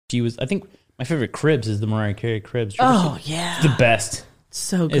I think my favorite Cribs is the Mariah Carey Cribs. Oh, yeah. It's the best.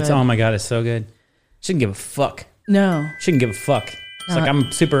 So good. Oh my God, it's so good. Shouldn't give a fuck. No. Shouldn't give a fuck. It's like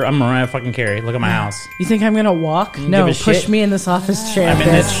I'm Mariah fucking Carey. Look at my house. You think I'm going to walk? No, give a push shit. me in this office chair. I'm in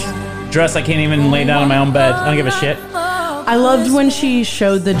this dress I can't even lay down on my own bed. I don't give a shit. I loved when she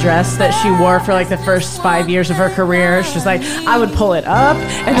showed the dress that she wore for like the first 5 years of her career. She's like, I would pull it up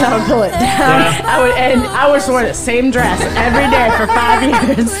and I would pull it down. Yeah. I would wear the same dress every day for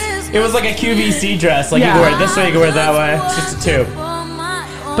 5 years. It was like a QVC dress. Like Yeah. you can wear it this way, you can wear it that way. It's just a tube.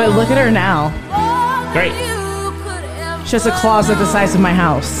 But look at her now. Great. She has a closet the size of my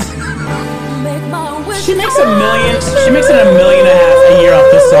house. She makes $1 million. She makes it $1.5 million a year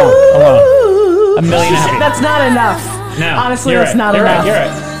off this song alone. $1.5 million. That's not enough. No, honestly, you're that's right. not You're enough. Right, you're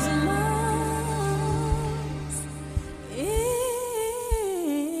right.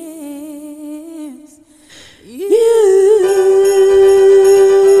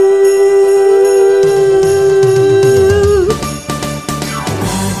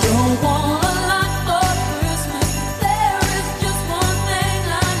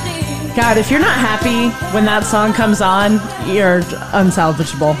 God, if you're not happy when that song comes on, you're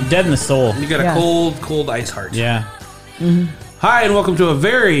unsalvageable. Dead in the soul. You got a Yeah. cold ice heart. Yeah. Hi, and welcome to a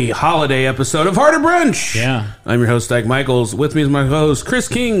very holiday episode of Heart of Brunch. Yeah. I'm your host, Ike Michaels. With me is my host, Chris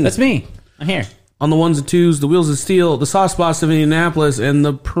King. That's me. I'm here. On the ones and twos, the wheels of steel, the sauce boss of Indianapolis, and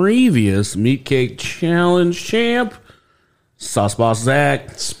the previous Meat Cake Challenge champ, Sauce Boss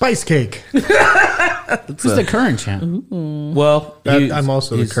Zach. Spice cake. Who's the current champ? Well, I'm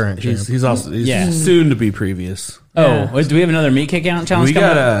also the current champ. He's also Yeah. soon to be previous. Oh, do we have another meat kick out challenge We coming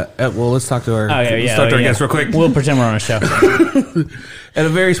got up? well, let's talk to our Let's talk to our guest real quick. We'll pretend we're on a show. And a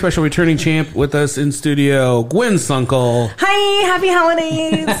very special returning champ with us in studio, Gwen Sunkel. Hi, happy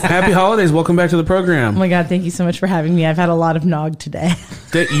holidays. Happy holidays! Welcome back to the program. Oh my God, thank you so much for having me. I've had a lot of nog today.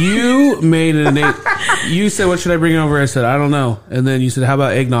 That you made you said, "What should I bring over?" I said, "I don't know." And then you said, "How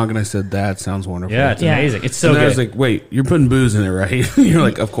about eggnog?" And I said, "That sounds wonderful." Yeah, it's Yeah. amazing. It's so And then I good. was like, "Wait, you're putting booze in it, right?" You're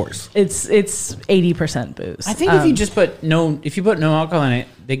like, "Of course." It's 80% booze. I think if you just put no alcohol in it,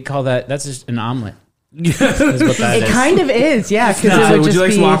 they call that's just an omelet. Is what that it is. kind of is, yeah. Because not. it So would would just you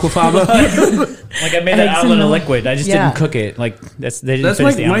like be some aquafaba? Like I made an Eggs omelet and of milk. liquid. I just Yeah. didn't cook it. Like they didn't That's finish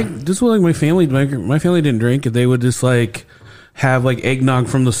like the omelet. that's what like my family didn't drink, and they would just like have like eggnog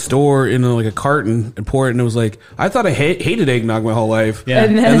from the store in like a carton and pour it, and it was like I thought I hated eggnog my whole life. Yeah.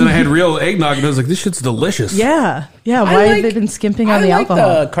 And And then I had real eggnog, and I was like, "This shit's delicious." Yeah. Why I have they been skimping on the like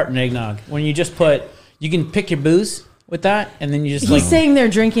alcohol? the carton eggnog when you just you can pick your booze with that, and then you just He's saying they're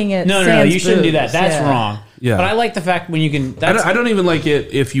drinking it. no, sans you shouldn't do that. booze. That's Yeah. wrong. Yeah. But I like the fact when you can. I don't even like it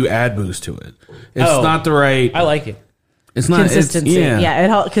if you add booze to it. It's Oh. not the right. I like it. It's not Consistency. It's,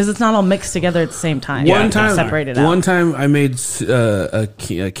 Yeah, because it's not all mixed together at the same time. One You have to time, separate it out. one time, I made a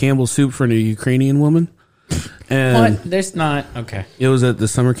Campbell soup for a Ukrainian woman, and What? There's not okay. it was at the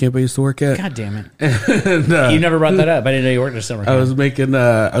summer camp I used to work at. God damn it! And, You never brought that up. I didn't know you worked at summer I camp.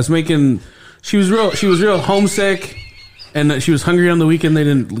 was making. She was real homesick, and she was hungry on the weekend. They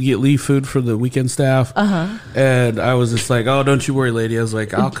didn't leave food for the weekend staff. And I was just like, "Oh, don't you worry, lady." I was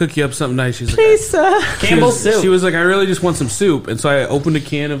like, "I'll cook you up something nice." She's like, Pizza. Campbell's soup. She was like, "I really just want some soup," and so I opened a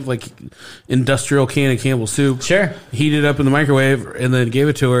can of like industrial can of Campbell soup. Sure. Heated it up in the microwave, and then gave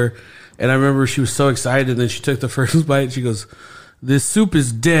it to her. And I remember she was so excited. And then she took the first bite. And she goes, "This soup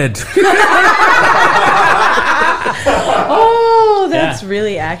is dead." Oh, that's Yeah.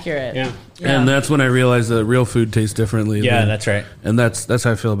 really accurate. Yeah. And that's when I realized that real food tastes differently. Yeah, than- that's right. And that's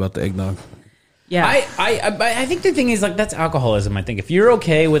how I feel about the eggnog. Yeah. I think the thing is like that's alcoholism. I think if you're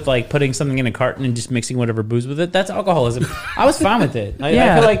okay with like putting something in a carton and just mixing whatever booze with it, that's alcoholism. I was fine with it. I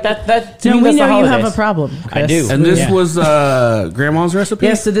Yeah. feel like that to no, me we that's the know you have holidays. a problem. I Chris. do. And this Yeah. was grandma's recipe?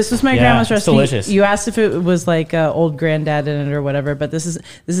 Yeah, so this was my Yeah, grandma's it's recipe. delicious. You asked if it was like old granddad in it or whatever, but this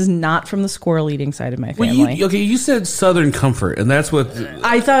is not from the squirrel eating side of my Well, family. you said Southern Comfort, and that's what...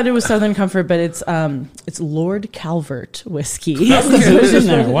 I thought it was Southern Comfort, but it's Lord Calvert whiskey. That's the booze in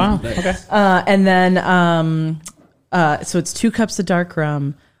there. Wow. Okay. And then so it's 2 cups of dark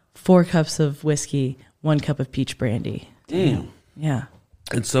rum, 4 cups of whiskey, 1 cup of peach brandy. Damn. Yeah.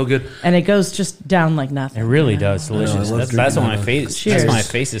 It's so good. And it goes just down like nothing. It really does. Delicious. love That's why drinking my that. face. Cheers. That's why my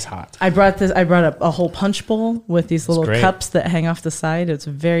face is hot. I brought a whole punch bowl with these little great. cups that hang off the side. It's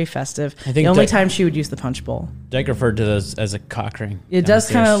very festive. I think the only that- time she would use the punch bowl. Dyke referred to those as a cock ring. It does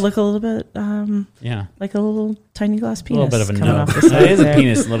kind downstairs. of look a little bit Yeah. like a little tiny glass A penis. little bit of a coming nub. off the side It is a there.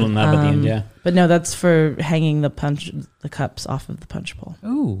 penis, little nub at the end. Yeah. But no, that's for hanging the cups off of the punch bowl.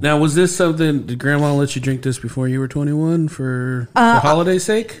 Ooh. Now, was this something... Did Grandma let you drink this before you were 21 for the holidays?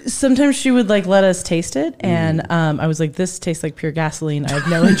 sake? Sometimes she would like let us taste it, and I was like, "This tastes like pure gasoline. I have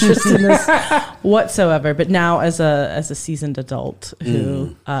no interest in this whatsoever." But now, as a seasoned adult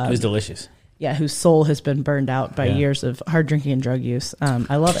who It was delicious. whose soul has been burned out by years of hard drinking and drug use,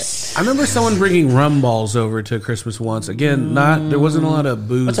 I love it. I remember someone bringing rum balls over to Christmas once. Again, there wasn't a lot of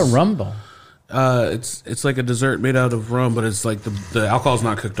booze. What's a rum ball? It's like a dessert made out of rum, but it's like the alcohol's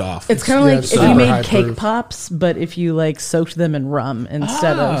not cooked off. It's kind of like it's if you super made high cake proof. pops, but if you like soaked them in rum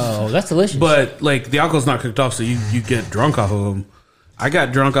instead of. Oh, that's delicious. But like the alcohol's not cooked off, so you get drunk off of them. I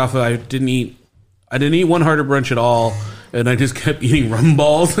got drunk off of. I didn't eat one hearted brunch at all, and I just kept eating rum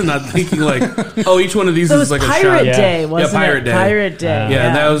balls and not thinking like, oh, each one of these So it is was like Pirate a shot. Day, wasn't Pirate it? Day. Pirate Day. Yeah,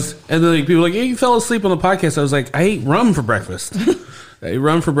 and that was, and then like, people were like, hey, you fell asleep on the podcast. I was like, I ate rum for breakfast. I ate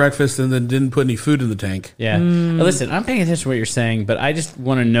rum for breakfast and then didn't put any food in the tank. Yeah. Now, listen, I'm paying attention to what you're saying, but I just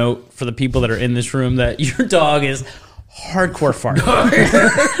want to note for the people that are in this room that your dog is hardcore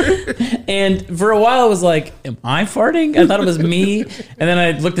farting. And for a while, I was like, am I farting? I thought it was me. And then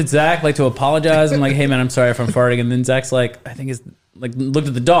I looked at Zach, like, to apologize. I'm like, hey, man, I'm sorry if I'm farting. And then Zach's like, I think it's, like, looked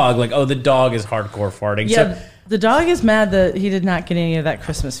at the dog, like, oh, the dog is hardcore farting. Yeah, So the dog is mad that he did not get any of that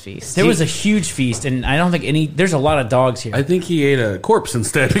Christmas feast. there was a huge feast, and I don't think there's a lot of dogs here. I think he ate a corpse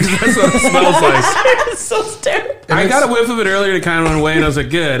instead because that's what it smells like. It's so terrible. I got a whiff of it earlier to kind of run away, and I was like,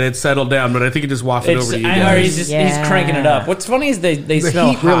 good, it settled down, but I think it just wafted over to you I know guys. he's Yeah. cranking it up. What's funny is they The smell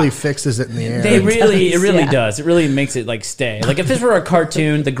heat hot. really fixes it in the air. It really yeah. does. It really makes it like stay. Like if this were a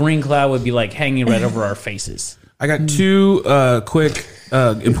cartoon, the green cloud would be like hanging right over our faces. I got two quick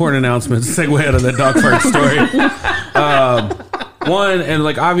important announcements. Segue out of that dog fart story. One, and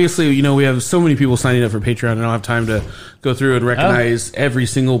like obviously, you know, we have so many people signing up for Patreon. I don't have time to go through and recognize every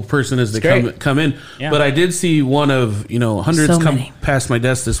single person as they great. come in. Yeah. But I did see one of, you know, hundreds So come many. past my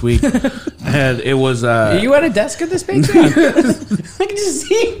desk this week, and it was Are you at a desk at this Patreon? I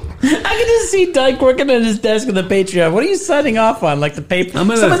can just see Dyke working at his desk at the Patreon. What are you signing off on? Like the paper?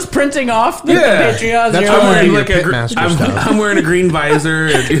 Someone's printing off the Patreons. That's You're what I'm like, doing. like your Pitmaster stuff. I'm wearing a green visor,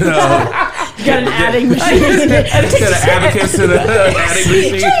 and, you know, You got an adding machine. got an abacus and an adding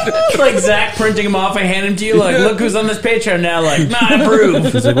machine. like Zach printing them off and hand them to you. Like, look who's on this Patreon now. Like, nah, I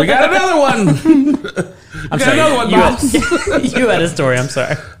approve. He's like, we got another one. I'm got another one, boss. You had a story. I'm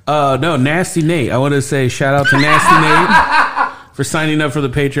sorry. No, Nasty Nate. I want to say shout out to Nasty Nate for signing up for the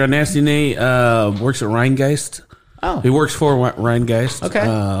Patreon. Nasty Nate works at Rheingeist. Oh. He works for Rheingeist.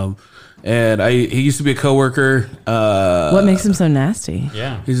 Okay. And he used to be a coworker. What makes him so nasty?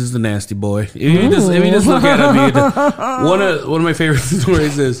 Yeah. He's just a nasty boy. If you just look at him, one of my favorite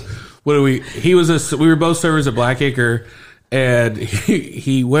stories is we were both servers at Blackacre, and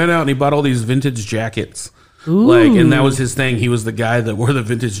he went out and he bought all these vintage jackets. Like, and that was his thing. He was the guy that wore the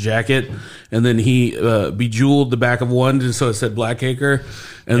vintage jacket, and then he bejeweled the back of one just so it said Blackacre,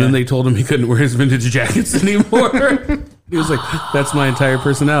 and then they told him he couldn't wear his vintage jackets anymore. He was like, "That's my entire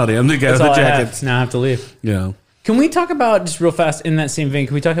personality. I'm the guy That's with all the I have. jackets." Now I have to leave. Yeah. Can we talk about, just real fast in that same vein,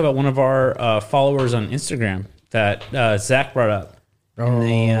 can we talk about one of our followers on Instagram that Zach brought up in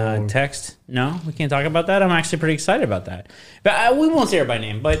the text? No, we can't talk about that. I'm actually pretty excited about that. But we won't say her by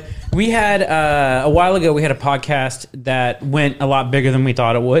name. But we had, a while ago, we had a podcast that went a lot bigger than we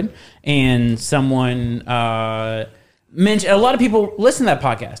thought it would. And someone mentioned, a lot of people listen to that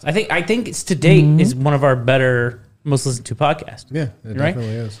podcast. I think it's to date is one of our better, most listened to podcasts. Yeah, it Right? definitely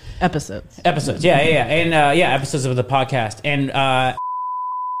is. Episodes. Yeah. And episodes of the podcast. And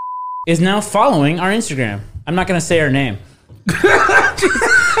is now following our Instagram. I'm not going to say her name.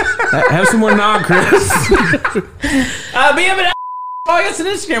 Have some more nog, Chris. But following us on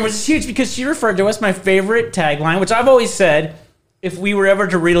Instagram, which is huge because she referred to us my favorite tagline, which I've always said, if we were ever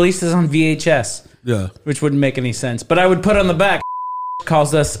to release this on VHS, Yeah. which wouldn't make any sense. But I would put on the back,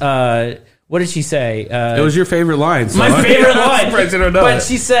 calls us, what did she say? It was your favorite line. So My favorite I'm line. surprised you don't know But it.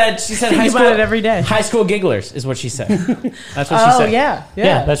 she said high school, about it every day. high school gigglers is what she said. That's what she Oh, said. yeah.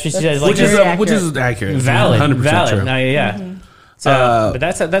 Yeah, that's what she said. Like, which is very which is accurate. valid. 100% Valid. true. No, yeah. So, but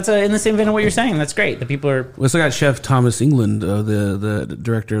that's in the same vein of what you're saying. That's great. The people are. We also got Chef Thomas England, the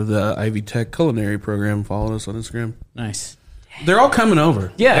director of the Ivy Tech culinary program, following us on Instagram. Nice. They're all coming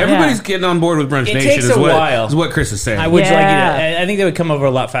over. Yeah. Everybody's Yeah. getting on board with Brunch It Nation. takes Is a what, while. is what Chris is saying. I would like you Yeah. to. I think they would come over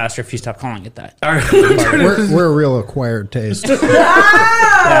a lot faster if you stopped calling it that. All right. We're a real acquired taste.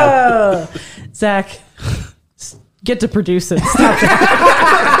 Oh! Zach, get to produce it. Stop it.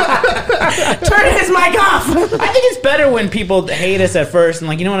 Turn his mic off. I think it's better when people hate us at first and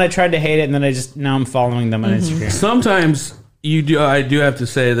like, you know what, I tried to hate it and then now I'm following them on Instagram. Sometimes I do have to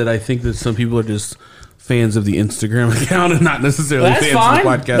say that I think that some people are just fans of the Instagram account and not necessarily That's fans fine. of the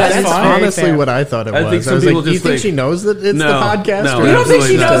podcast. That's That's fine. honestly Very fair. what I thought it I was. think some I was people like, do you just think think- she knows that it's No, the podcast? no, or You don't think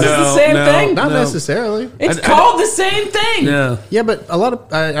she absolutely knows not. it's the same thing? Not no. necessarily. It's I- called the same thing. Yeah. Yeah, but a lot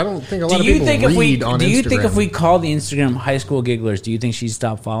of I don't think a lot Do of you people think read if we on do you Instagram. think if we call the Instagram High School Gigglers, do you think she'd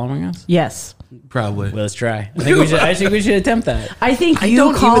stop following us? Yes. Probably. Well, let's try. I think we should attempt that. I think I you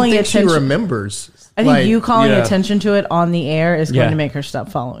don't calling even think she attention. remembers. I think you calling yeah. attention to it on the air is going Yeah. to make her stop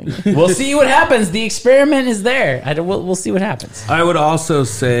following you. We'll see what happens. The experiment is there. We'll see what happens. I would also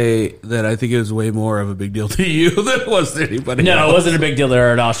say that I think it was way more of a big deal to you than it was to anybody No, else. it wasn't a big deal to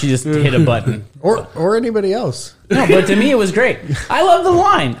her at all. She just hit a button. or anybody else. No, but to me, it was great. I love the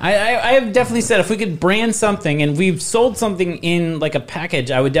line. I have definitely said if we could brand something and we've sold something in like a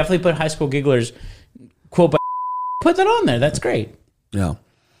package, I would definitely put High School Gigglers quote by put that on there. That's great. Yeah.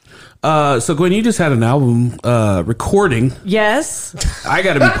 So Gwen, you just had an album recording. Yes, I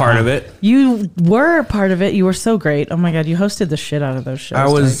got to be part of it. you were a part of it. You were so great. Oh my god, you hosted the shit out of those shows. I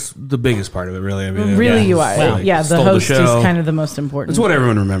was the biggest part of it, really. I mean, really yeah, you it's are. like, Yeah, the stole host is show. kind of the most important. It's what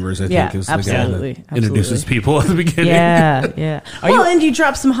everyone remembers, I think, Yeah, is the absolutely, guy that introduces people at the beginning. Yeah, yeah. Well, and you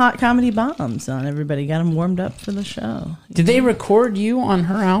dropped some hot comedy bombs on everybody. Got them warmed up for the show. Did they record you on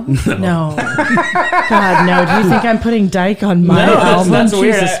her album? No, God, no. Do you think I'm putting Dyke on my No, album? that's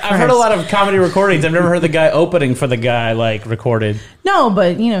weird. Jesus I've heard a Christ. lot of comedy recordings. I've never heard the guy opening for the guy like recorded. No,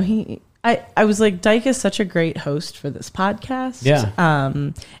 but you know, I was like, Dyke is such a great host for this podcast. Yeah.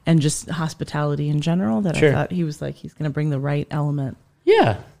 And just hospitality in general that Sure. I thought he was like, he's going to bring the right element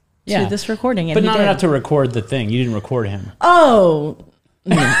Yeah. Yeah. to this recording. And But he not did. enough to record the thing. You didn't record him. Oh.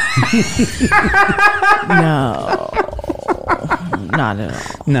 No. No. Not at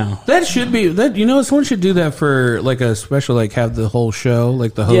all. No. That should be that. You know, someone should do that for like a special, like have the whole show,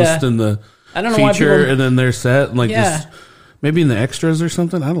 like the host Yeah. and the I don't know why feature, people- and then their set, and like Yeah. just maybe in the extras or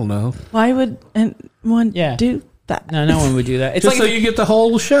something. I don't know. Why would anyone Yeah. do that? No, no one would do that. It's Just like so if, you get the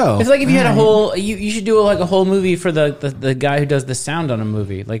whole show. it's like if you had a whole you should do like a whole movie for the guy who does the sound on a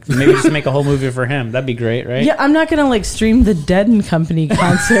movie. Like maybe just make a whole movie for him. That'd be great, right? Yeah, I'm not gonna like stream the Dead and Company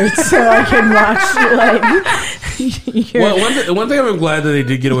concerts so I can watch like your Well, one thing I'm glad that they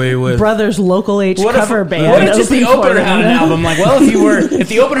did get away with. brother's local H cover band. What if just the open for opener had an them? album? Like, well, if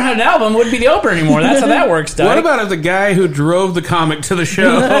the opener had an album, it wouldn't be the opener anymore. That's how that works, Doug. What about if the guy who drove the comic to the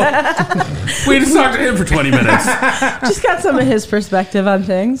show? We just talked to him for 20 minutes. Just got some of his perspective on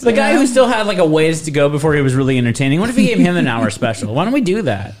things. the you guy know? who still had like a ways to go before he was really entertaining? What if we gave him an hour special? Why don't we do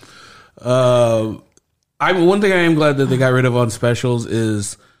that? One thing I am glad that they got rid of on specials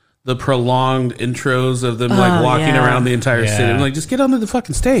is the prolonged intros of them like walking yeah. around the entire Yeah. city. I'm like, just get onto the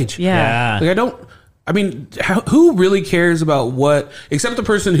fucking stage. Yeah. Like I mean, who really cares about what? Except the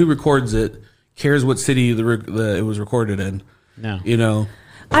person who records it cares what city it was recorded in. No. You know.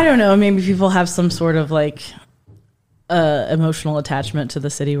 I don't know. Maybe people have some sort of like emotional attachment to the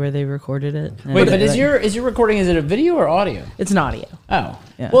city where they recorded it. Wait, but is Like, your recording, is it a video or audio? it's an audio. Oh.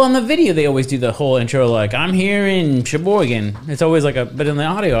 Yeah. Well, in the video, they always do the whole intro like, I'm here in Sheboygan. It's always like but in the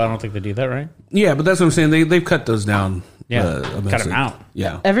audio, I don't think they do that, right? Yeah, but that's what I'm saying. They've cut those down. Yeah. Cut immensely. them out.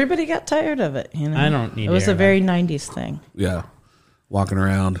 Yeah, Everybody got tired of it. You know, I don't need It was to a hear very '90s thing. yeah. Walking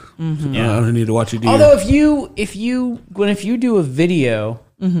around. Yeah. I don't need to watch you do. Although if you do a video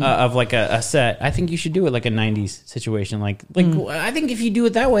of like a set, I think you should do it like a '90s situation. Like I think if you do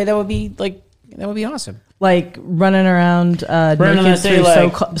it that way, that would be awesome. Like running around Running on naked the city, through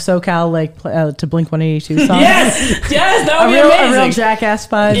like- SoCal, like to Blink 182 songs. Yes, that a would be real amazing. jackass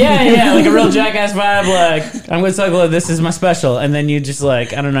vibe. Yeah, like a real jackass vibe. Like I'm gonna tell you, this is my special, and then you just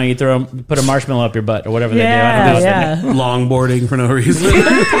like I don't know, you put a marshmallow up your butt or whatever they do. I don't know. yeah. longboarding for no reason.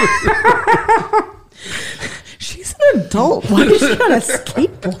 She's an adult. Why is she on a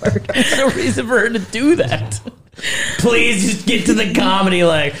skateboard? There's no reason for her to do that. Please just get to the comedy.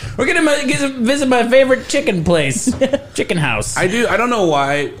 Like we're gonna visit my favorite chicken place, Chicken House. I don't know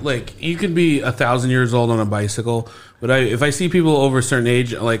why. Like you could be 1,000 years old on a bicycle, but if I see people over a certain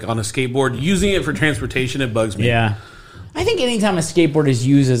age, like on a skateboard, using it for transportation, it bugs me. Yeah. I think anytime a skateboard is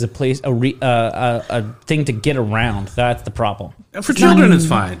used as a thing to get around, that's the problem. For children, it's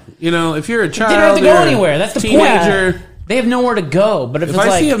fine. You know, if you're a child, They don't have to go you're a anywhere. That's the teenager. point. They have nowhere to go. But If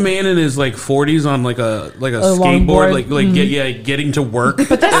I see a man in his like 40s on like a skateboard, longboard. getting to work,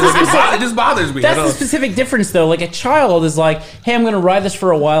 but it just bothers me. I that's the don't- specific difference, though. Like a child is like, "Hey, I'm going to ride this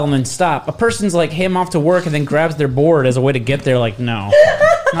for a while and then stop." A person's like, "Hey, I'm off to work," and then grabs their board as a way to get there. Like, no,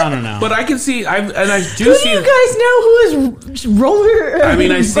 No. But I can see, I do Who see. do you guys know who is roller? I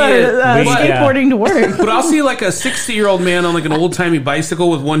mean, I see it. Skateboarding to work. But I'll see like a 60-year-old man on like an old timey bicycle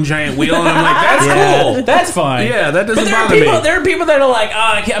with one giant wheel, and I'm like, that's cool. That's fine. Yeah, that doesn't But there are bother people, me. There are people that are like,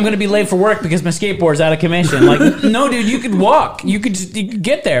 I'm going to be late for work because my skateboard's out of commission. Like, no, dude, you could walk. You could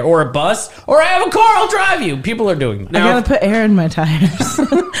get there, or a bus, or I have a car. I'll drive you. People are doing that. I gotta put air in my tires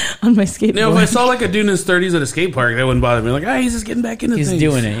on my skateboard. If I saw like a dude in his 30s at a skate park, that wouldn't bother me. Like, he's just getting back into He's things.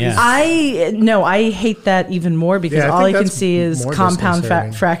 doing it. Yeah. I hate that even more because Yeah, I all think I can that's see is more compound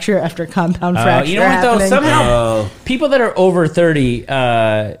disconcerting. fracture after compound fracture. You know what though? happening. Somehow people that are over 30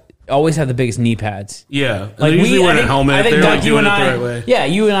 always have the biggest knee pads. Yeah. And they're usually wearing a helmet. They're like doing it the right way. Yeah,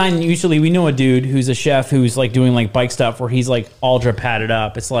 you and I usually we know a dude who's a chef who's like doing like bike stuff where he's like ultra padded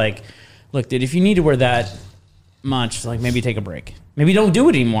up. It's like, look, dude, if you need to wear that much, like maybe take a break. Maybe don't do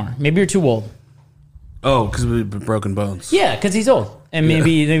it anymore. Maybe you're too old. Oh, because we've broken bones. Yeah, because he's old, and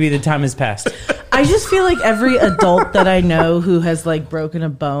maybe the time has passed. I just feel like every adult that I know who has like broken a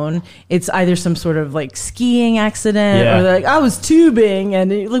bone, it's either some sort of like skiing accident Yeah. or they're like I was tubing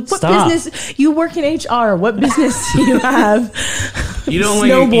and like what Stop. business you work in HR? What business do you have? You don't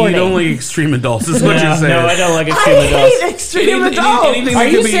Snowboarding. like extreme adults, is what you're saying. No, I don't like I extreme adults. hate extreme adults. Anything Are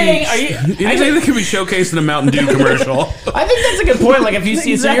that you could be, saying? anything that could be showcased in a Mountain Dew commercial. I think that's a good point. Like if you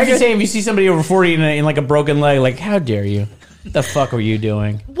see, so Exactly. you're saying if you see somebody over 40 in like a broken leg, like how dare you? What the fuck were you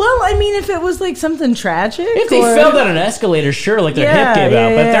doing? Well, I mean, if it was like something tragic, If they or- fell down an escalator, sure, like their Yeah, hip gave out.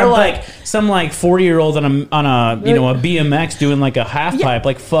 yeah, But yeah, they're but- like some like 40-year-old on a a BMX doing like a half pipe.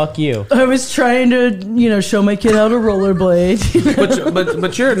 Like fuck you. I was trying to show my kid how to rollerblade.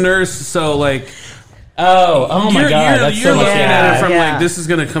 but you're a nurse, so like Oh my god, that's you're so much. looking at it from Yeah. like this is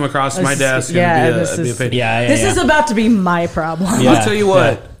going to come across my desk. yeah, and this be a is- pain. Yeah, This is about to be my problem. Yeah. I'll tell you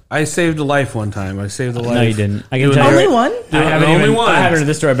what. I saved a life one time. I saved a life. No, you didn't. I can Doing tell you. Only one? I haven't Only even, one. I haven't heard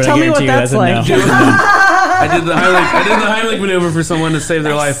this story, but Tell I me what guarantee you that's that's a like. no. I did the Heimlich maneuver for someone to save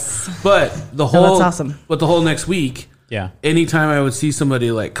their life. But the whole that's awesome. But the whole next week, Yeah. anytime I would see somebody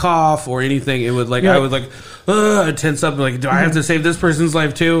like cough or anything, it would like You're I like- would like I'd tense up and like, do I have to save this person's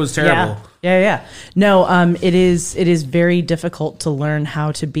life too? It was terrible. Yeah. No, it is very difficult to learn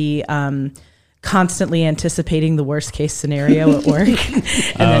how to be constantly anticipating the worst case scenario at work and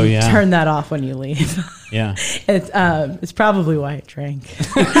then turn that off when you leave. Yeah. It's probably why I drank.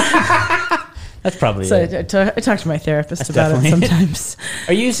 That's probably So it. I talk to my therapist That's about it definitely it. sometimes.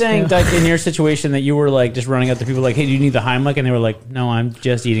 Are you saying, Yeah. like, in your situation that you were, like, just running up to people like, hey, do you need the Heimlich? And they were like, no, I'm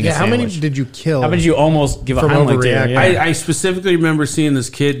just eating a Yeah, how sandwich. many did you kill? How many did you almost give a From Heimlich to? overreacting. Yeah. I specifically remember seeing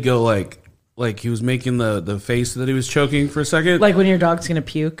this kid go like he was making the face that he was choking for a second. Like when your dog's gonna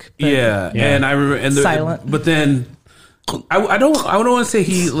puke. but- Yeah, Yeah. and I remember and Silent. But then I don't want to say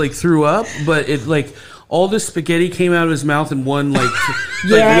he like threw up, but it like all this spaghetti came out of his mouth in one like one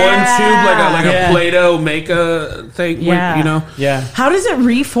tube like Yeah. a Play-Doh make a thing. Yeah. You know, Yeah. How does it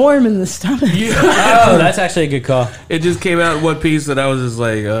reform in the stomach? Oh, that's actually a good call. it just came out in one piece, and I was just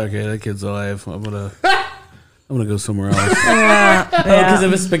like, okay, that kid's alive. I'm gonna go somewhere else. Oh, because Yeah.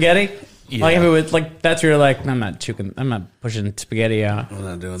 it was spaghetti? Yeah. Like, if it was, like, that's where you're like, I'm not pushing spaghetti out. I'm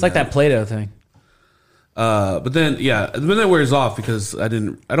not doing It's like that Play-Doh thing. But then that wears off because I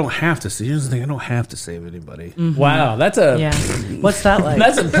don't have to save. Here's the thing, I don't have to save anybody. Wow, that's a... Yeah. What's that like?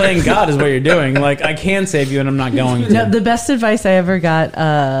 That's a playing God is what you're doing. Like, I can save you and I'm not going to. No, the best advice I ever got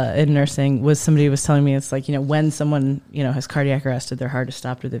in nursing was somebody was telling me it's like, when someone, has cardiac arrest or their heart has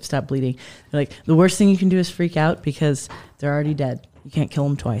stopped or they've stopped bleeding, they're like, the worst thing you can do is freak out because they're already dead. You can't kill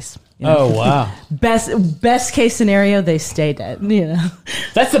them twice. Oh, wow. Best case scenario, they stay dead.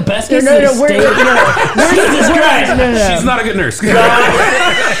 That's the best case No, scenario. Jesus Christ. She's not a good nurse.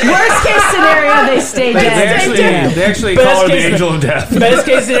 Worst case scenario, they stay dead. They actually Best call her the case- angel of death. Best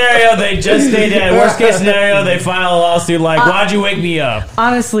case scenario, they just stay dead. Worst case scenario, they file a lawsuit like, why'd you wake me up?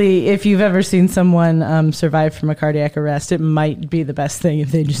 Honestly, if you've ever seen someone survive from a cardiac arrest, it might be the best thing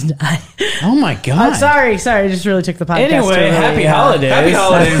if they just die. Oh, my God. Sorry, I just really took the podcast. to Anyway, really, happy holidays. Happy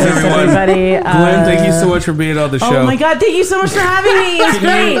holidays, everyone. everybody. Glenn, thank you so much for being on the show. Oh my God! Thank you so much for having me. It's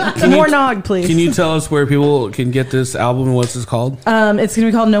great. More nog, please. Can you tell us where people can get this album and what's this called? It's going to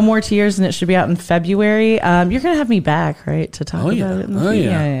be called No More Tears, and it should be out in February. You're going to have me back, right, to talk Oh, yeah. about it? Oh,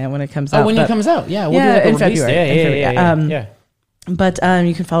 yeah. Yeah, when it comes out. Oh, when it But- comes out. Yeah, we'll Yeah, do in like a release February. day. Yeah. But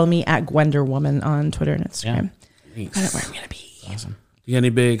you can follow me at Gwender Woman on Twitter and Instagram. Thanks. That's where I'm going to be. Awesome. You got any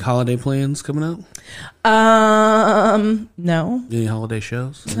big holiday plans coming up? No. Any holiday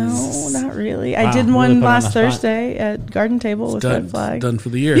shows? No, not really. Wow, I did really one put on the last spot. Thursday at Garden Table with Red Flag. Done for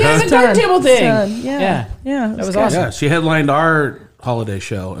the year. Yeah, huh? it's a garden table thing. Done. Yeah. Yeah. It was good. awesome. Yeah, she headlined our holiday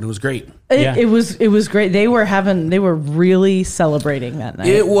show, and it was great. It was great. They were really celebrating that night.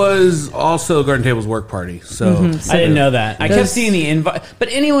 It was also Garden Table's work party, so I didn't know that. I kept seeing the invite, but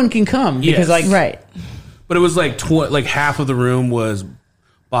anyone can come because right. But it was like like half of the room was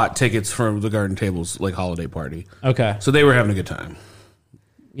bought tickets from the Garden Table's like holiday party. Okay, So they were having a good time.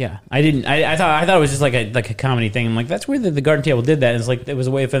 yeah, I didn't. I thought it was just like a comedy thing. I'm like, that's weird that the Garden Table did that. It's like it was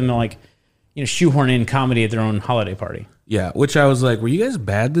a way for them to like, shoehorn in comedy at their own holiday party. Yeah, which I was like, were you guys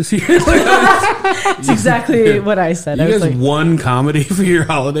bad this year? That's exactly what I said. You I was guys like, won comedy for your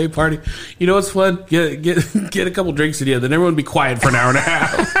holiday party. You know what's fun? Get a couple drinks in you, then everyone be quiet for an hour and a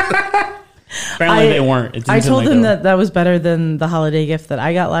half. Apparently they weren't. It didn't I seem told like them they were. that was better than the holiday gift that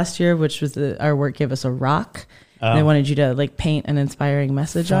I got last year, which was our work gave us a rock. And they wanted you to like paint an inspiring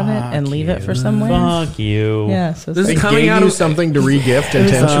message on it and leave it for somewhere. Fuck you. Yeah, so This They is coming gave out you of something to re-gift it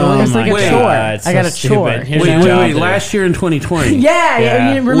intentionally. was like a Wait. chore. God, I got a so chore. stupid. Here's wait, your job wait. there. Last year in 2020.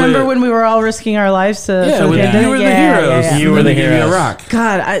 Yeah, you remember Wait. when we were all risking our lives to Yeah, for the you pandemic? were the Yeah, heroes. yeah. You were And the they gave you a heroes. rock.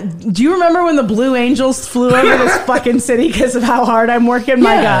 God, do you remember when the Blue Angels flew over this fucking city because of how hard I'm working?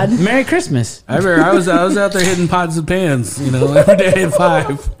 My Yeah. God. Merry Christmas. I remember I was out there hitting pots and pans, every day at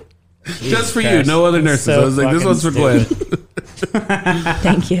 5. Just for you, Christ. no other nurses. So I was like, this one's for Glenn.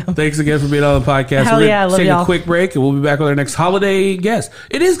 Thank you. Thanks again for being on the podcast. Hell We're yeah, I gonna love take y'all. a quick break, and we'll be back with our next holiday guest.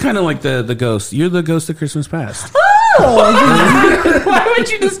 It is kind of like the ghost. You're the ghost of Christmas past. Why would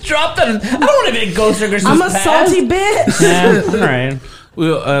you just drop that? I don't want to be a ghost or Christmas I'm a past. salty bitch. Yeah, all right.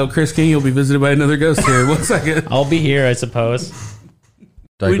 Well, Chris King, you'll be visited by another ghost here. 1 second. I'll be here, I suppose.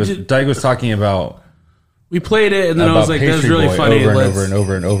 Dyke was talking about We played it, and then I was like, "That's really Boy funny." over and Let's- over and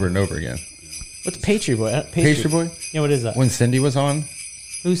over and over and over again. What's Pastry Boy? Pastry Boy? Yeah, what is that? When Cindy was on,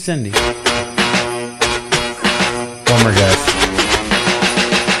 Who's Cindy? former guest.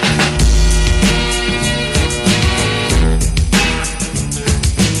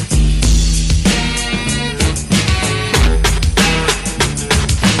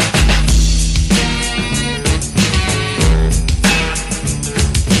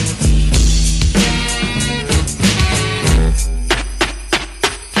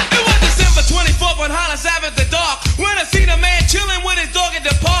 It was December 24th on Hollis Ave at the dark when I seen a man chilling with his dog at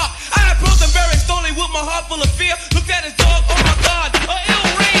the park. I approached him very slowly with my heart full of fear. Looked at his dog, oh my God, a ill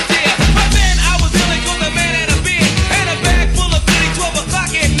reindeer. But then I was ill cause the man had a beard and a bag full of goodies, 12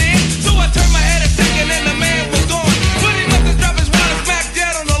 o'clock at night. So I turned my head a second and the man was gone. But he must have dropped his wallet smack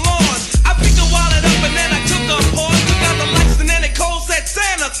dead on the lawn. I picked the wallet up and then I took a pause, took out the lights and then it cold said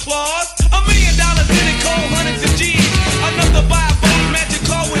Santa Claus. $1 million in it cold, hundreds of G's. Enough to buy a phone magic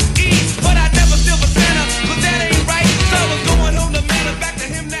car with ease. But I never steal for Santa, cause that ain't right. So I was going home to mail it back to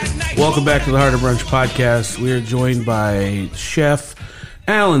him that night. Welcome back to the Heart of Brunch podcast. We are joined by Chef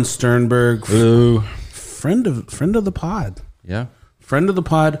Alan Sternberg, Ooh. friend of the pod. Yeah. Friend of the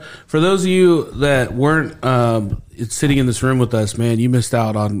pod. For those of you that weren't sitting in this room with us, man, you missed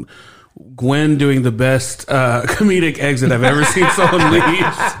out on Gwen doing the best comedic exit I've ever seen someone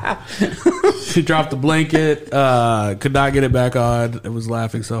leave. She dropped the blanket, could not get it back on. It was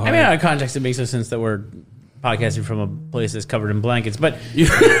laughing so hard. I mean, out of context, it makes no sense that we're podcasting from a place that's covered in blankets, but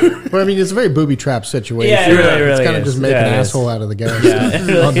But I mean, it's a very booby trap situation. Yeah, it really It's kind is. of just making Yeah, an it is. asshole out of the guys yeah, it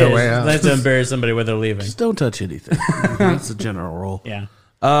really on their is. way out. Nice to embarrass somebody when they're leaving. Just don't touch anything. That's the general rule. Yeah.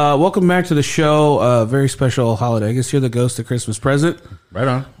 Welcome back to the show. Very special holiday. I guess you're the ghost of Christmas present. Right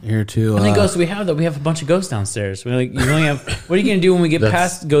on. Here to How many ghosts do we have? Though we have a bunch of ghosts downstairs. We you only have. What are you going to do when we get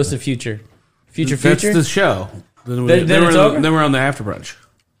That's- past Ghosts of Future? Future. that's the show. Then, Then it's over? then we're on the after brunch.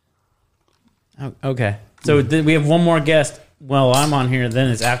 Oh, okay. So we have one more guest. Well, I'm on here.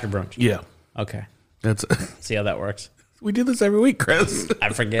 Then it's after brunch. Yeah, Okay. that's See how that works. we do this every week, Chris. I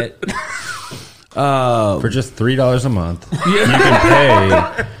forget. For just $3 a month, you can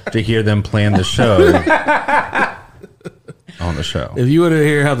pay to hear them plan the show on the show. If you want to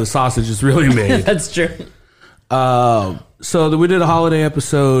hear how the sausage is really made, That's true. we did a holiday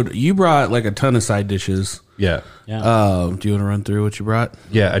episode. You brought like a ton of side dishes. Yeah. Yeah. Do you want to run through what you brought?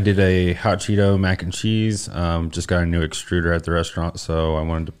 Yeah, I did a hot Cheeto mac and cheese. Just got a new extruder at the restaurant, so I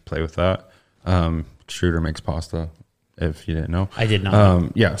wanted to play with that. Extruder makes pasta, if you didn't know. I did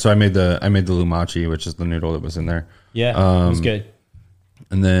not. Yeah, so I made the lumaci, which is the noodle that was in there. Yeah. It was good.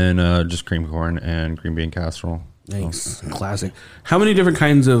 And then just cream corn and green bean casserole. Thanks, classic. How many different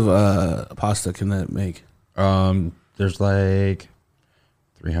kinds of pasta can that make? There's like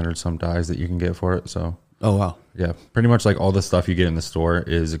 300 some dyes that you can get for it. So Oh wow, yeah, pretty much like all the stuff you get in the store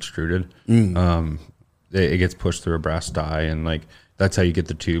is extruded. It gets pushed through a brass die, and like that's how you get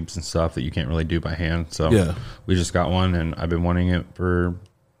the tubes and stuff that you can't really do by hand. So Yeah. we just got one, and I've been wanting it for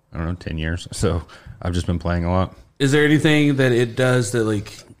 10 years. So I've just been playing a lot. Is there anything that it does that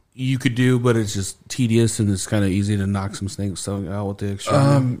like you could do, but it's just tedious and it's kind of easy to knock some things out with the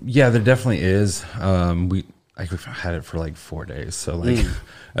extra? Yeah, there definitely is. I've had it for like 4 days, so like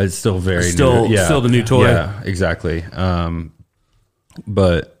it's still very Still the new toy. Yeah, exactly.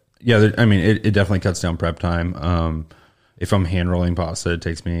 But yeah, it definitely cuts down prep time. If I'm hand rolling pasta, it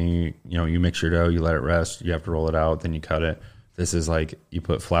takes me, you mix your dough, you let it rest, you have to roll it out, then you cut it. This is like you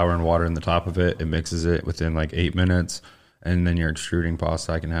put flour and water in the top of it, it mixes it within like 8 minutes, and then you're extruding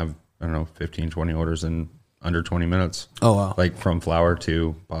pasta. I can have, 15, 20 orders in under 20 minutes. Oh, wow. Like from flour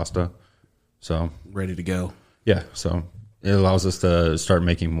to pasta. So Ready to go. yeah, so it allows us to start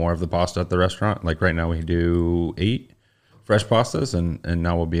making more of the pasta at the restaurant. Like right now we do 8 fresh pastas, and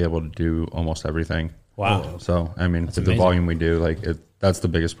now we'll be able to do almost everything. Wow. So, with amazing. the volume we do, that's the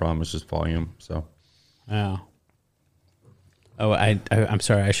biggest problem is just volume. So, Wow. Oh, I'm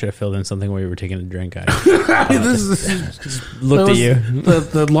sorry. I should have filled in something while you were taking a drink. I looked at you.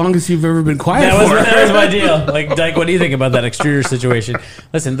 The longest you've ever been quiet That was my deal. Like, Dyke, what do you think about that extruder situation?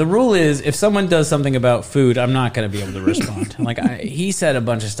 Listen, the rule is if someone does something about food, I'm not going to be able to respond. Like, he said a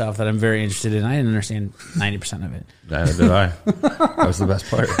bunch of stuff that I'm very interested in. I didn't understand 90% of it. neither did I. That was the best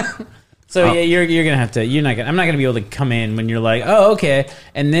part. So yeah, you're gonna have to. I'm not gonna be able to come in when you're like, oh, okay.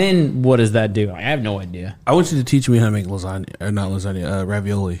 And then what does that do? I have no idea. I want you to teach me how to make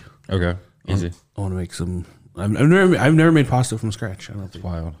ravioli. Okay, easy. I want to make some. I've never made pasta from scratch. I don't think.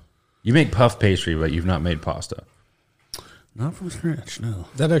 Wild. You make puff pastry, but you've not made pasta. Not from scratch. No.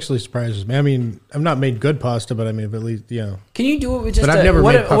 That actually surprises me. I mean, I've not made good pasta, but at least Can you do it with just? But I've never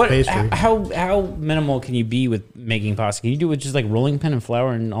made puff pastry. How minimal can you be with making pasta? Can you do it with just like rolling pin and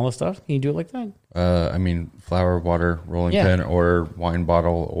flour and all this stuff? Can you do it like that? Flour, water, rolling pin, or wine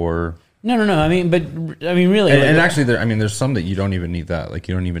bottle, or No. Really. and actually, there's some that you don't even need that. Like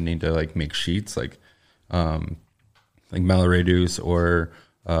you don't even need to like make sheets, like Mala Reduce or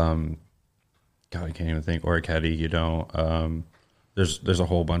God, I can't even think. Oricchetti, you don't. There's a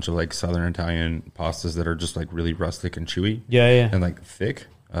whole bunch of like Southern Italian pastas that are just like really rustic and chewy. Yeah. And like thick.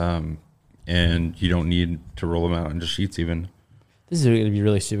 And you don't need to roll them out into sheets even. This is going to be a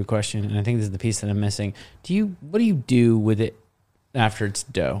really stupid question, and I think this is the piece that I'm missing. What do you do with it after it's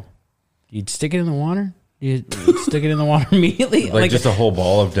dough? You stick it in the water? You stick it in the water immediately? Like just a whole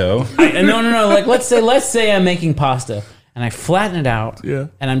ball of dough? No. Like let's say I'm making pasta. And I flatten it out, Yeah.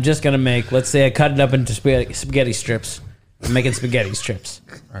 and I'm just going to make, let's say I cut it up into spaghetti strips. I'm making spaghetti strips.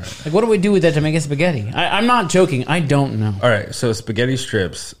 All right. Like, what do we do with that to make a spaghetti? I'm not joking. I don't know. All right, so spaghetti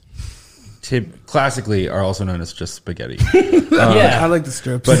strips classically are also known as just spaghetti. Yeah. I like the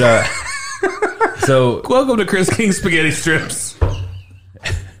strips. But, so... Welcome to Chris King Spaghetti Strips.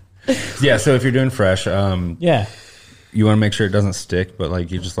 Yeah, so if you're doing fresh, Yeah. you want to make sure it doesn't stick, but,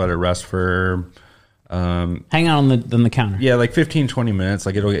 like, you just let it rest for... Hang out on the counter. Yeah, like 15, 20 minutes.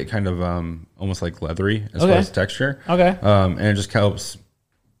 Like it'll get kind of almost like leathery as far as texture. Okay. And it just helps.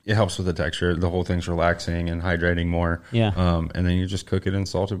 It helps with the texture. The whole thing's relaxing and hydrating more. Yeah. And then you just cook it in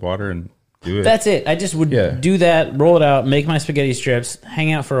salted water and do it. That's it. I just would do that, roll it out, make my spaghetti strips,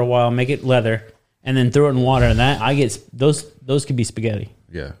 hang out for a while, make it leather, and then throw it in water. And that I get those could be spaghetti.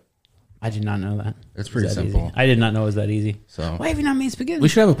 Yeah. I did not know that. It's pretty that simple. Easy? I did not know it was that easy. So why have you not made spaghetti? We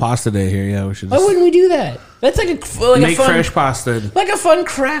should have a pasta day here. Yeah, we should. Why wouldn't we do that? That's like make a fun, fresh pasta. like a fun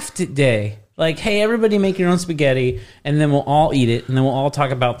craft day. Like, hey, everybody make your own spaghetti, and then we'll all eat it, and then we'll all talk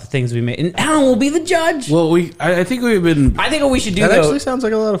about the things we made. And Alan will be the judge. Well, I think we've been. I think what we should do, that though, actually sounds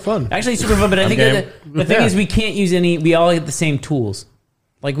like a lot of fun. actually super fun, but I think game. the thing is we can't use any, we all get the same tools.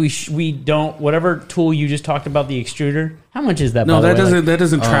 Like we don't, whatever tool you just talked about, the extruder, how much is that? No, by the that way? doesn't. Like, That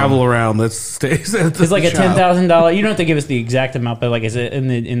doesn't travel around. That stays at the it's like a shop. $10,000. You don't have to give us the exact amount, but like, is it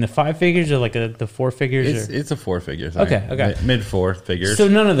in the 5 figures or like the 4 figures? it's a 4-figure thing. Okay. Mid 4 figures. So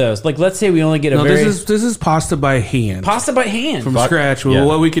none of those. Like, let's say we only get a No, very this is pasta by hand pasta by hand. from scratch. Well, yeah.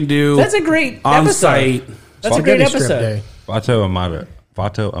 what we can do. That's a great on episode. site. That's a great Spaghetti strip episode. day.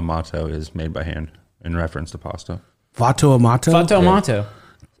 Vato Amato is made by hand in reference to pasta. Vato Amato. Vato Amato.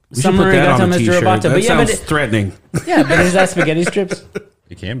 We should put Summary that Gato on a Mr. t-shirt. Roboto. That But yeah, sounds but threatening. but is that spaghetti strips?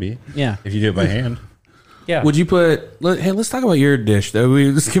 It can be. Yeah. If you do it by hand. Yeah. Would you put? Hey, let's talk about your dish. Though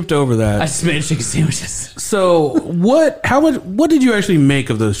we skipped over I that. just made chicken sandwiches. So what? How much? What did you actually make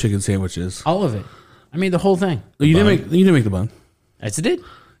of those chicken sandwiches? All of it. I made the whole thing. You didn't make the bun. Yes, I did.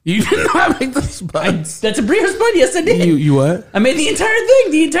 You did not make the buns. That's a brioche bun. Yes, I did. You what? I made the entire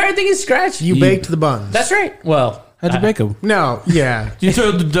thing. The entire thing is scratch. You baked the buns. That's right. Well, How'd you bake them? No, yeah. You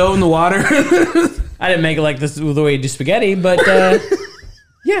throw the dough in the water. I didn't make it like this the way you do spaghetti, but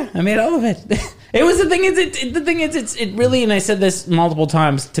yeah, I made all of it. It was the thing is, it really, and I said this multiple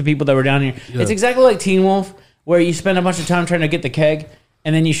times to people that were down here. Yeah. It's exactly like Teen Wolf where you spend a bunch of time trying to get the keg,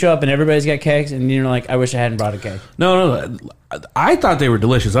 and then you show up and everybody's got kegs, and you're like, I wish I hadn't brought a keg. No, I thought they were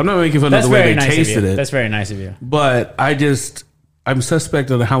delicious. I'm not making fun That's of the way very they nice tasted of you. it. That's very nice of you. But I'm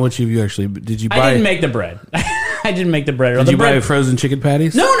suspect on how much of you actually did you buy. I didn't make the bread. I didn't make the bread. Did the you bread, buy frozen chicken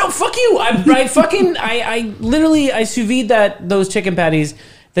patties? No, fuck you. I literally sous vide those chicken patties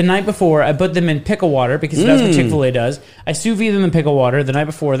the night before. I put them in pickle water because that's what Chick-fil-A does. I sous vide them in pickle water the night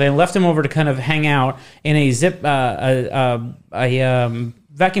before. Then left them over to kind of hang out in a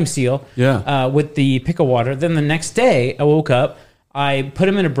vacuum seal with the pickle water. Then the next day I woke up, I put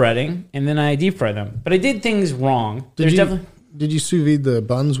them in a breading, and then I deep fry them. But I did things wrong. Did you sous vide the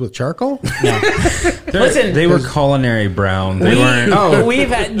buns with charcoal? No. Listen, They were culinary brown. They weren't. We've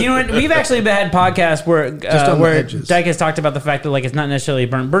had, we've actually had podcasts where Dyke has talked about the fact that like it's not necessarily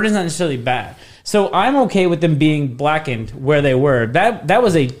burnt. Burnt is not necessarily bad. So I'm okay with them being blackened where they were. That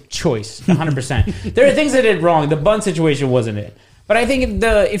was a choice, 100%. There are things I did wrong. The bun situation wasn't it. But I think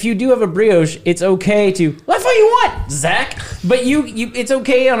if you do have a brioche, it's okay to that's what you want, Zach. But it's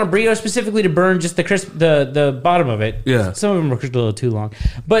okay on a brioche specifically to burn just the crisp, the bottom of it. Yeah, some of them were cooked a little too long.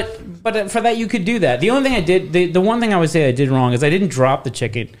 But for that you could do that. The only thing I did, the one thing I would say I did wrong is I didn't drop the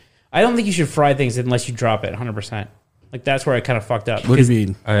chicken. I don't think you should fry things unless you drop it 100%. Like that's where I kind of fucked up. What do you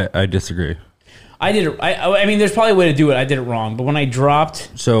mean? I disagree. I did it. I mean, there's probably a way to do it. I did it wrong. But when I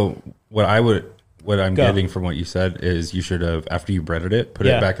dropped, So what I'm getting from what you said is you should have, after you breaded it, put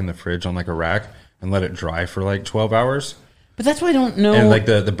it back in the fridge on like a rack and let it dry for like 12 hours. but that's why I don't know. And like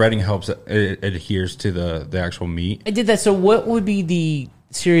the breading helps, it adheres to the actual meat. I did that. So what would be the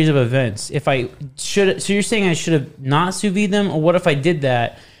series of events if I should? So you're saying I should have not sous vide them, or what if I did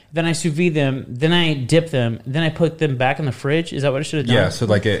that? Then I sous vide them, then I dip them, then I put them back in the fridge. Is that what I should have done? Yeah, so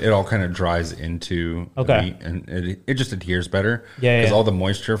like it all kind of dries into the meat, and it just adheres better. Yeah, because all the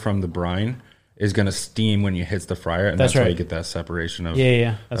moisture from the brine is going to steam when you hit the fryer, and that's why you get that separation of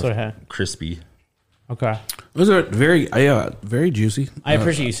That's what I had. Crispy. Okay, Those are very juicy. I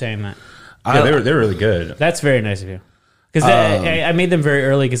appreciate you saying that. Yeah, they were really good. That's very nice of you. Because I made them very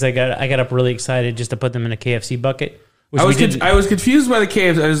early because I got up really excited just to put them in a KFC bucket. I was confused by the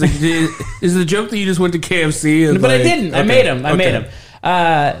KFC. I was like, is the joke that you just went to KFC? And but I didn't. Okay. I made them.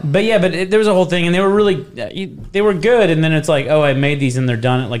 But there was a whole thing, and they were really, they were good. And then it's like, oh, I made these, and they're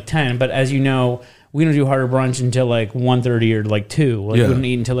done at like 10. But as you know, we don't do harder brunch until like 1:30 or like 2. Like we don't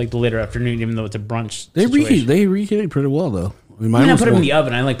eat until like the later afternoon, even though it's a brunch. They reheated pretty well though. I mean, I put them in the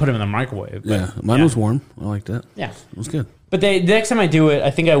oven. I like put them in the microwave. Yeah, mine was warm. I like that. Yeah, it was good. But the next time I do it,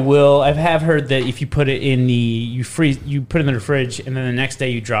 I think I will. I have heard that if you put it in you put it in the fridge, and then the next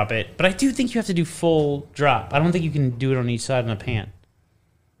day you drop it. But I do think you have to do full drop. I don't think you can do it on each side in a pan.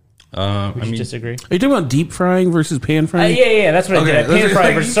 Would you disagree? Are you talking about deep frying versus pan frying? Yeah, that's what I did. Pan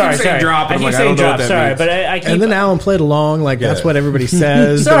frying versus sorry. Drop, I keep saying drop. Sorry, but I keep. And then Alan played along like that's what everybody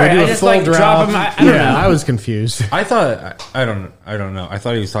says. Sorry, I just like drop them. I don't know. I was confused. I thought I don't know. I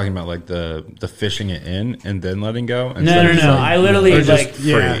thought he was talking about like the fishing it in and then letting go. No. I literally like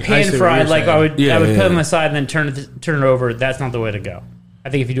pan fried. Like I would put it on the side and then turn it over. That's not the way to go. I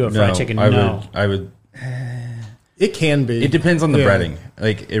think if you do a fried chicken, I would. It can be. It depends on the breading.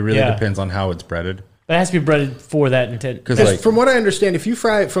 Like it really depends on how it's breaded. But it has to be breaded for that intent. Because like, from what I understand, if you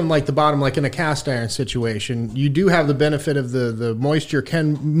fry it from like the bottom, like in a cast iron situation, you do have the benefit of the moisture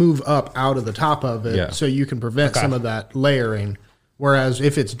can move up out of the top of it, so you can prevent some of that layering. Whereas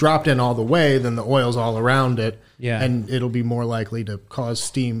if it's dropped in all the way, then the oil's all around it, and it'll be more likely to cause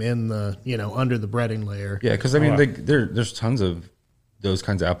steam in the under the breading layer. Yeah, because I mean, there's tons of those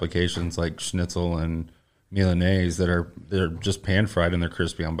kinds of applications like schnitzel and Milanese they're just pan fried and they're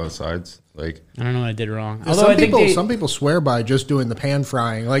crispy on both sides. Like I don't know what I did wrong. Some people swear by just doing the pan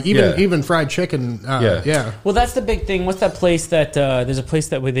frying, like even fried chicken. Well, that's the big thing. What's that place that there's a place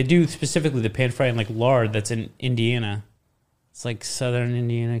that way they do specifically the pan frying like lard that's in Indiana. It's like southern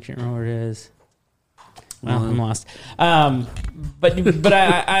Indiana. I can't remember where it is. Well, I'm lost. But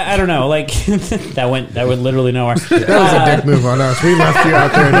I don't know. Like that went literally nowhere. That was a dick move on us. We left you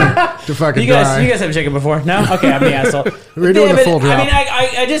out there to fucking die. You guys have chicken before? No? Okay, I'm the asshole. We're doing a full drop. I mean,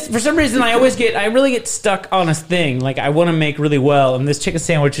 I just for some reason I really get stuck on a thing. Like I want to make really well, and this chicken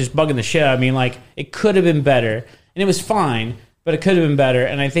sandwich is bugging the shit out of me. Like it could have been better, and it was fine, but it could have been better.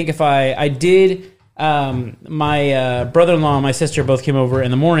 And I think if I did. My brother-in-law and my sister both came over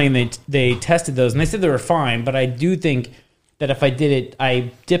in the morning. They tested those and they said they were fine. But I do think that if I did it,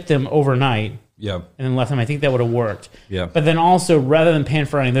 I dipped them overnight. Yeah. And then left them. I think that would have worked. Yeah. But then also, rather than pan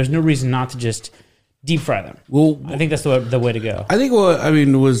frying, there's no reason not to just deep fry them. Well, I think that's the way to go. I think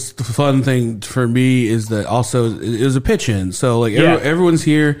was the fun thing for me is that also it was a pitch in. So like everyone's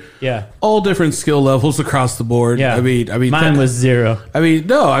here. Yeah. All different skill levels across the board. Yeah. I mean, mine was 0. I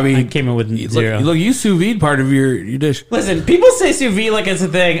came in with 0. Look, you sous vide part of your dish. Listen, people say sous vide like it's a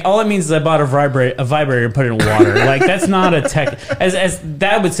thing. All it means is I bought a vibrator and put it in water. Like that's not a tech. As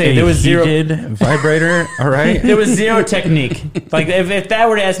Dad would say, there was 0 vibrator. All right. There was 0 technique. Like if Dad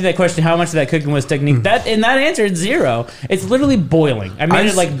were to ask me that question, how much of that cooking was technique? That answer is 0. It's literally boiling. I made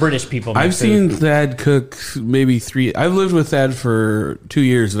it like British people. I've seen Thad cook maybe 3. I've lived with Thad for 2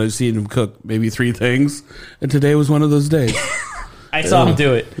 years, and I've seen him cook maybe 3 things. And today was one of those days. I saw him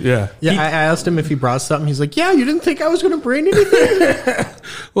do it. Yeah. I asked him if he brought something. He's like, "Yeah, you didn't think I was going to bring anything."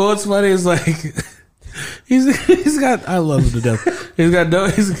 Well, what's funny is like he's got. I love him to death. He's got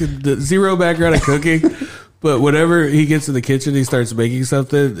 0 background in cooking. But whenever he gets in the kitchen, he starts making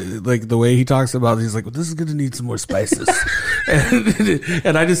something, like the way he talks about it, he's like, well, this is going to need some more spices.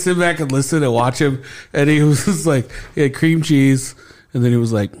 and I just sit back and listen and watch him. And he was just like, he had cream cheese. And then he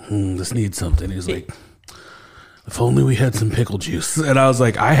was like, this needs something. He was like, if only we had some pickle juice. And I was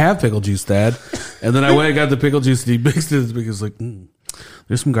like, I have pickle juice, Dad. And then I went and got the pickle juice and he mixed it. He was like,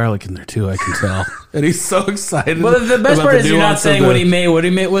 there's some garlic in there too, I can tell. And he's so excited. Well, the best part is you're not saying what he made. What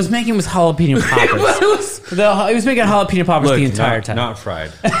he was making was jalapeno poppers. He was making jalapeno poppers the entire time. Not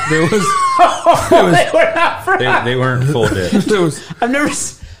fried. They were not fried. They weren't full dip.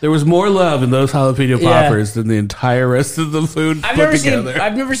 There was more love in those jalapeno poppers than the entire rest of the food put together.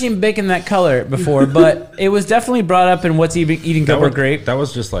 I've never seen bacon that color before, but it was definitely brought up in What's Eating Good or Great. That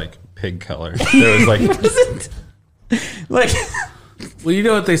was just like pig color. There was like... Well, you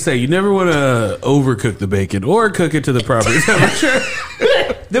know what they say. You never want to overcook the bacon or cook it to the proper temperature.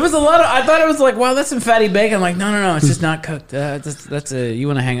 There was a lot of... I thought it was like, wow, that's some fatty bacon. I'm like, no, it's just not cooked. You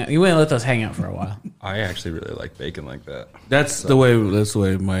want to hang out. You want to let those hang out for a while. I actually really like bacon like that. That's the way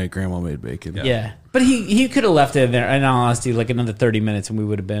my grandma made bacon. Yeah. But he could have left it in there, in all honesty, like another 30 minutes and we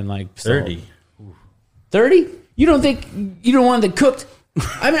would have been like... 30? 30? You don't want it cooked?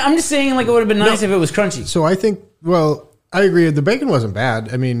 I mean, I'm just saying like it would have been nice if it was crunchy. So I think, I agree. The bacon wasn't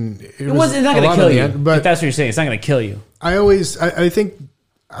bad. I mean, it's not going to kill you. But if that's what you're saying, it's not going to kill you. I always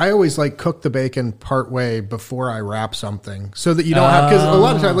like cook the bacon part way before I wrap something, so that you don't have, because a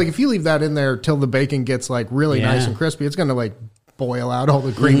lot of times, like if you leave that in there till the bacon gets like really nice and crispy, it's going to like boil out all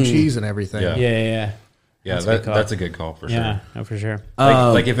the cream cheese and everything. Yeah. That's a good call for sure. Yeah, no, for sure.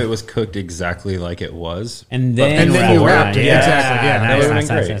 Like if it was cooked exactly like it was, and then you wrapped it. Yeah, exactly. Yeah, that would have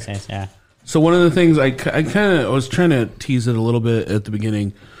been great. Nice. Yeah. So one of the things I kind of was trying to tease it a little bit at the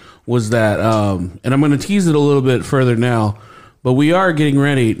beginning was that, and I'm going to tease it a little bit further now, but we are getting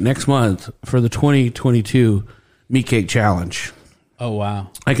ready next month for the 2022 Meat Cake Challenge. Oh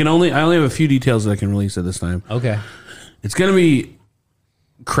wow! I only have a few details that I can release at this time. Okay. It's going to be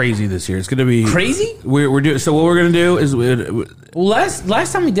crazy this year. It's going to be crazy. We're doing. So what we're going to do is,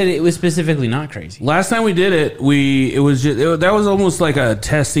 last time we did it was specifically not crazy. Last time we did it, that was almost like a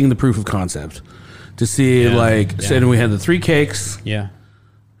testing the proof of concept to see and we had the 3 cakes. Yeah.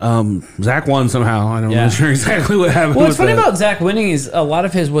 Zach won somehow. I'm not sure exactly what happened. What's funny about Zach winning is a lot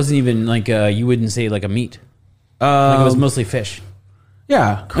of his wasn't even like you wouldn't say like a meat. Like it was mostly fish.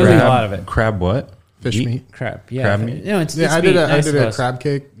 Yeah, a lot of it. Crab what? Fish meat. Crab. Yeah. Crab meat. No, it's I meat, did a crab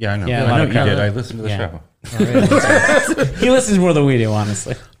cake. Yeah, I know. Yeah, I know you crab. did. I listened to the show. He listens more than we do,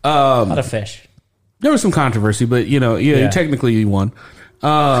 honestly. A lot of fish. There was some controversy, but technically you won.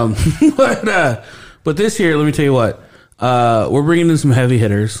 But this year, let me tell you what. We're bringing in some heavy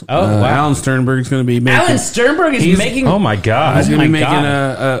hitters. Oh, wow. Alan Sternberg's going to be making... Alan Sternberg is making... Oh, my God. He's going to be making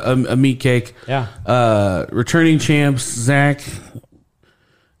a meat cake. Yeah. Returning champs, Zach...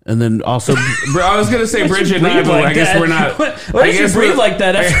 And then also, I was going to say Bridget and I, but I guess we're not. Why did you breathe like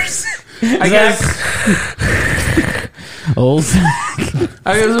that? I guess. Old.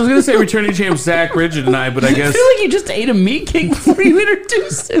 I was going to say returning champ Zach, Bridget, and I, but I guess. I feel like you just ate a meat cake before you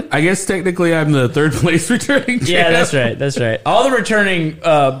introduced him. I guess technically I'm the 3rd place returning champ. Yeah, that's right. All the returning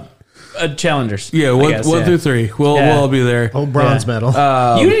challengers. Yeah, one through 3. We'll all be there. Old bronze medal.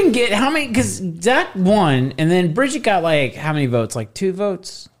 You didn't get how many? Because Zach won, and then Bridget got like how many votes? Like 2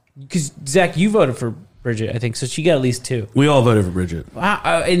 votes. Because Zach, you voted for Bridget, I think, so she got at least 2. We all voted for Bridget.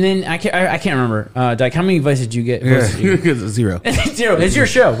 And then I can't remember. Dyke, how many votes did you get? 0. 0. It's your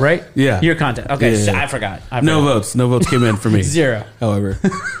show, right? Yeah. Your content. Okay, yeah. I forgot. No votes. No votes came in for me. 0. However,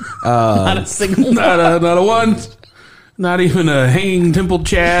 not a single one. Not a one. Not even a hanging temple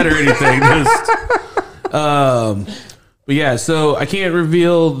chat or anything. But yeah, so I can't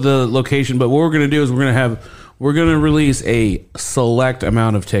reveal the location, but what we're going to do is we're going to release a select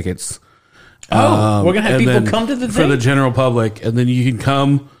amount of tickets. We're gonna have and people then come to the for thing? the general public, and then you can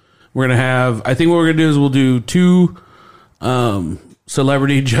come. We're gonna have. I think what we're gonna do is we'll do 2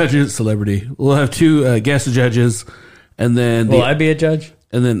 celebrity judges. We'll have 2 guest judges, and then Will I be a judge?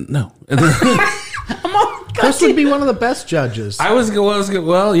 and then no. And then, Chris would be one of the best judges. I was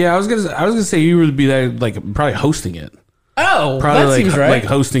gonna say you would be there, like probably hosting it. Oh, Probably that like, seems right. like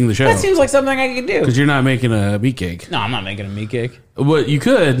hosting the show. That seems like something I could do. Because you're not making a meat cake. No, I'm not making a meat cake. What you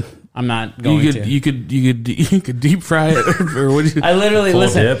could, I'm not going to. you could deep fry it or what? Do you, I literally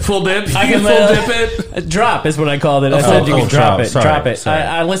full dip. You I can can full dip it. Drop is what I called it. I said you can drop it. sorry, Drop it. sorry.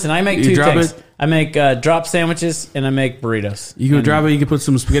 I listen. I make You 2 drop things. it? I make drop sandwiches and I make burritos. You can drop it. You can put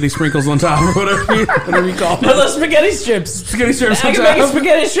some spaghetti sprinkles on top or whatever you call No, it. those spaghetti strips. Spaghetti strips I on can make a top.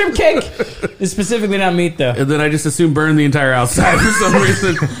 spaghetti strip cake. It's specifically not meat though. And then I just assume burn the entire outside for some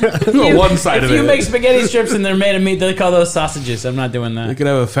reason. One side if of it. you make spaghetti strips and they're made of meat, they call those sausages. I'm not doing You that. could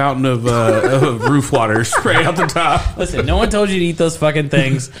have a fountain of roof water spray out the top. Listen, no one told you to eat those fucking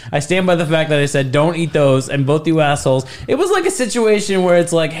things. I stand by the fact that I said don't eat those, and both you assholes. It was like a situation where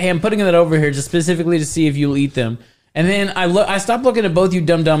it's like, hey, I'm putting that over here just specifically to see if you'll eat them. And then I stopped looking at both you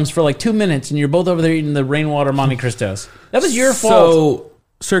dum-dums for like 2 minutes, and you're both over there eating the rainwater Monte Cristos. That was your fault. So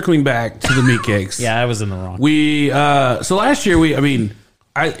circling back to the meat cakes. Yeah, I was in the wrong. We so last year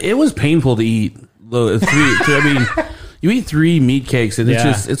it was painful to eat you eat 3 meat cakes and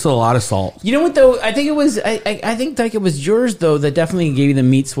it's a lot of salt. You know what though? I think it was. I think like it was yours though that definitely gave you the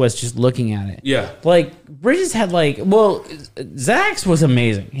meat sweats just looking at it. Yeah. Like Bridges had Zach's was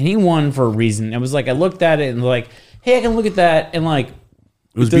amazing and he won for a reason. It was like I looked at it and like, hey, I can look at that and like.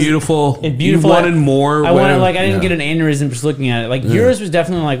 It was beautiful. It's beautiful. You wanted more. I wanted I didn't get an aneurysm just looking at it. Like yours was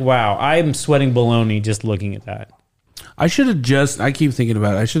definitely like, wow, I'm sweating baloney just looking at that. I should have I keep thinking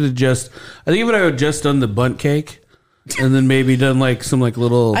about it. I think if I had just done the bundt cake and then maybe done like some like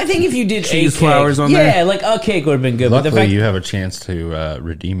little I think if you did cheese a cake, flowers on there. yeah, like a cake would have been good. But the Luckily, fact, you have a chance to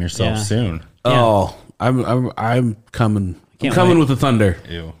redeem yourself Yeah. soon. Oh, I'm coming. I'm Can't coming wait. with the thunder.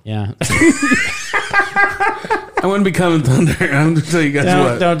 Ew. yeah, I wouldn't be coming thunder. I'm going to tell you guys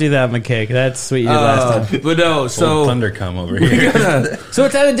what. don't do that, McCake. That's what you did last time. But no, So so thunder come over here. So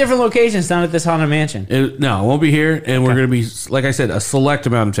it's at a different location. It's not at this Haunted Mansion. No, it won't be here, and we're going to be, like I said, a select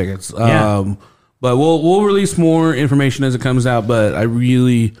amount of tickets. Yeah. But we'll release more information as it comes out. But I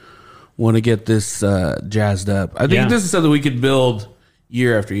really want to get this jazzed up. I think Yeah. this is something we could build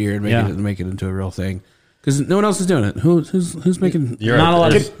year after year and Yeah. make it into a real thing. Because no one else is doing it. Who's making? You're Not right. a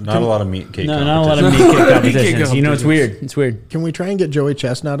lot There's of- not a lot of meat cake. No, not a lot of competition. meat cake Meat competitions. cake You know, it's competitions. weird. It's weird. Can we try and get Joey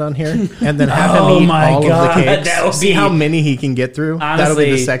Chestnut on here and then have Oh him eat my all God, of the cakes? that would See be- how many he can get through. Honestly, That'll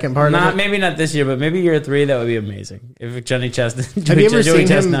be the second part of it. Maybe not this year, but maybe year 3. That would be amazing. If Johnny Chestnut, Have you ever Joey seen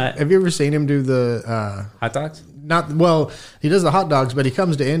Chestnut, him? Have you ever seen him do the? hot dogs? He does the hot dogs, but he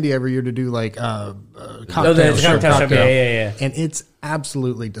comes to Indy every year to do like Oh, cocktail the shrimp cocktail shop. cocktail. Yeah. And it's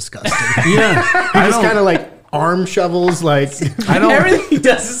absolutely disgusting. Yeah, He just kind of like arm shovels, like I don't. Everything he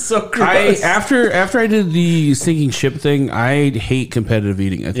does is so gross. After I did the sinking ship thing, I hate competitive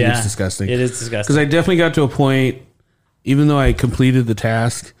eating. I think it's disgusting. It is disgusting. Because I definitely got to a point, even though I completed the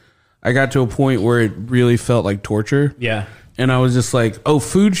task, I got to a point where it really felt like torture. Yeah. And I was just like, oh,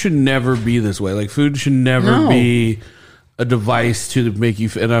 food should never be this way. Like, food should never No. be a device to make you.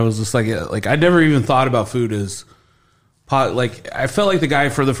 And I was just like I never even thought about food as pot. Like, I felt like the guy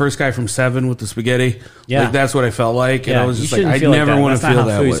for the first guy from Seven with the spaghetti. Yeah. Like, that's what I felt like. And Yeah, I was you just like, shouldn't I feel like never that. want to That's not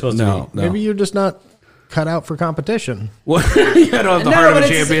feel how that food's way. supposed to No, no. maybe you're just not cut out for competition. Well, you don't have the heart of a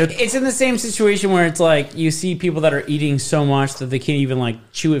champion. It's in the same situation where it's like you see people that are eating so much that they can't even like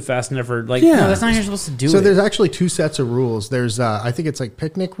chew it fast enough or like, Yeah. no, that's not how you're supposed to do So it. there's actually 2 sets of rules. There's I think it's like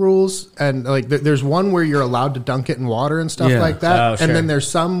picnic rules, and like there's one where you're allowed to dunk it in water and stuff Yeah. like that. Oh, sure. And then there's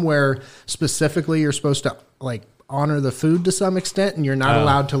some where specifically you're supposed to like honor the food to some extent, and you're not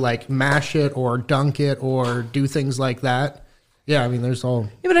allowed to like mash it or dunk it or do things like that. Yeah, I mean, there's all.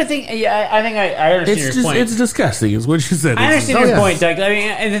 Yeah, but I think I understand your point. It's disgusting, is what you said. I It's- understand Oh, your yeah. point, Doug. I mean,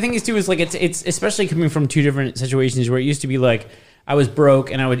 and the thing is too is like it's especially coming from 2 different situations where it used to be like I was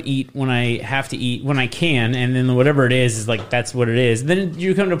broke and I would eat when I have to eat when I can, and then whatever it is like that's what it is. Then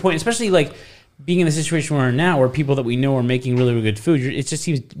you come to a point, especially like being in the situation we're in now, where people that we know are making really, really good food, it just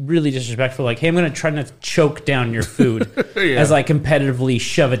seems really disrespectful. Like, hey, I'm going to try not to choke down your food as I competitively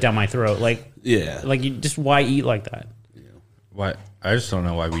shove it down my throat. Like, Yeah. like you just why eat like that? Why? I just don't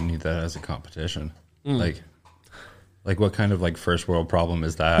know why we need that as a competition. Like, Like, what kind of like first world problem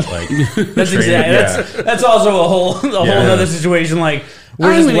is that? Like, That's exactly. That's also a whole other situation. Like,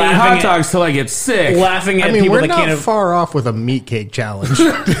 we're I just don't eat hot laughing dogs till I get sick. laughing at I mean, people we're that not can't. far off with a meat cake challenge.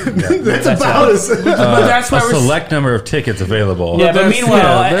 That's about as. But that's a why we're select number of tickets available. Yeah, but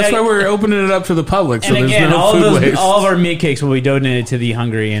meanwhile, that's why we're opening it up to the public. So and there's again, no all food of waste. all of our meat cakes will be donated to the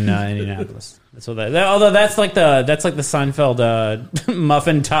Hungry in Indianapolis. That's what that. Although that's like the Seinfeld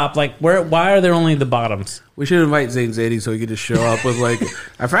muffin top. Like, why are there only the bottoms? We should invite Zane Zadie so he could just show up with like,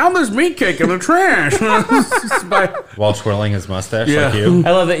 I found this meat cake in the trash. While twirling his mustache Yeah. like you.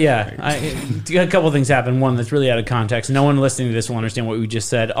 I love it. Yeah, a couple of things happen. One that's really out of context. No one listening to this will understand what we just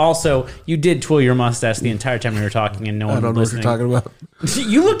said. Also, you did twirl your mustache the entire time we were talking, and no one I don't know listening. what you're talking about.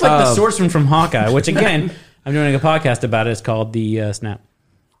 You look like the swordsman from Hawkeye, which again, I'm doing a podcast about it. It's called the Snap.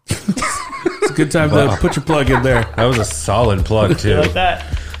 It's a good time to put your plug in there. That was a solid plug too. You like that?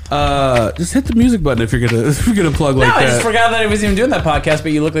 Just hit the music button if you're gonna plug like No, I that. just forgot that I was even doing that podcast.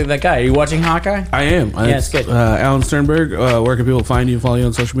 But you look like that guy. Are you watching Hawkeye? I am. Yeah, it's good. Alan Sternberg. Where can people find you and follow you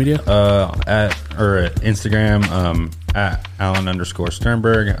on social media? At Instagram at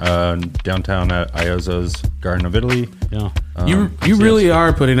Alan_Sternberg, downtown at Iozzo's Garden of Italy. Yeah. You really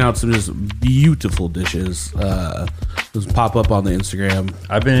are putting out some just beautiful dishes. Those pop up on the Instagram.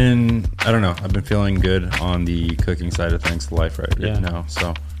 I've been feeling good on the cooking side of things, life right now.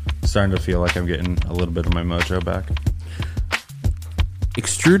 So starting to feel like I'm getting a little bit of my mojo back.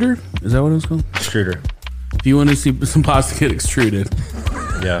 Extruder? Is that what it's called? Extruder. If you want to see some pasta get extruded,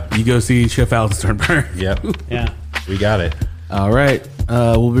 Yeah. you go see Chef Alan Sternberg. Yep. Yeah. We got it. All right.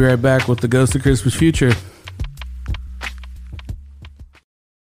 We'll be right back with the Ghost of Christmas Future.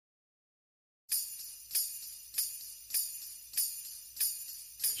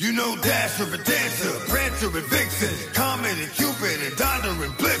 You know Dasher and Dancer, Prancer and Vixen, Comet and Cupid and Donner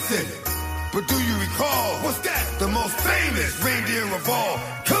and Blitzen. But do you recall, what's that? The most famous reindeer of all.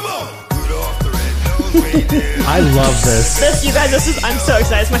 Come on! Rudolph the Red-Nosed Reindeer. I love this. This, you guys, I'm so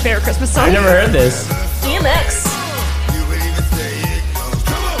excited. It's my favorite Christmas song. I never heard this. DMX. You would even say it goes.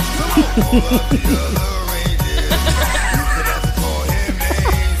 Come on, come on! All of the other reindeer. You could have to call him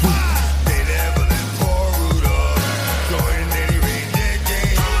names. They never let poor Rudolph join any reindeer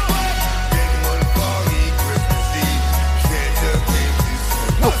game. Then one foggy Christmas Eve, Santa came to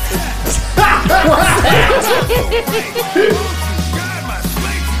say, what's that? God, my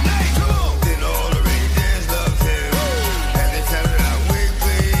sleigh tonight. Come on. Then all the reindeers loved him, and they shouted out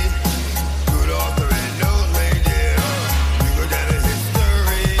weekly, Rudolph the Red-Nosed Reindeer. You go down in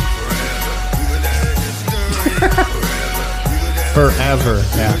history forever. You go down in history forever. You go down Forever.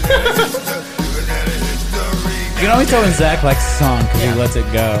 Yeah. you go down in history. You can always tell when Zach likes a song because he lets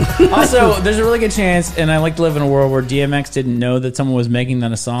it go. Also, there's a really good chance, and I like to live in a world where DMX didn't know that someone was making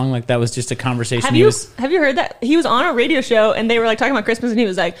that a song. Like, that was just a conversation. Have you heard that? He was on a radio show and they were like talking about Christmas and he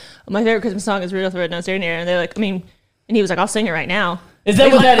was like, oh, my favorite Christmas song is Rudolph the Red-Nosed Reindeer. And they're like, and he was like, I'll sing it right now. Is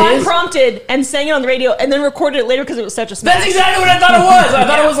that what that is? Unprompted and sang it on the radio and then recorded it later because it was such a smash. That's exactly what I thought it was. I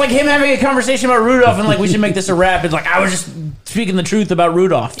thought it was like him having a conversation about Rudolph and like, we should make this a rap. It's like, I was just speaking the truth about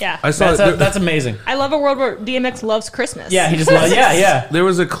Rudolph. Yeah. I saw That's amazing. I love a world where DMX loves Christmas. Yeah, he just loves, yeah. There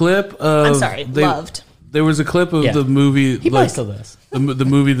was a clip of. I'm sorry, loved. There was a clip of Yeah. the movie. He probably still does. The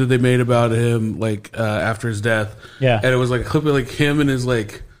movie that they made about him, like after his death. Yeah. And it was like a clip of like him and his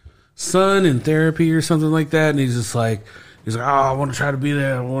like son in therapy or something like that, and he's like, oh, I want to try to be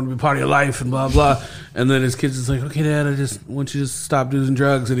there. I want to be part of your life and blah blah. And then his kid's just like, okay, Dad, I just want you to stop doing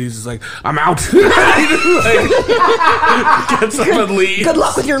drugs. And he's just like, I'm out. He just like, gets up and leaves. Good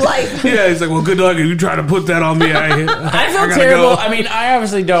luck with your life. Yeah, he's like, well, good luck if you try to put that on me. I feel gotta terrible. go. I mean, I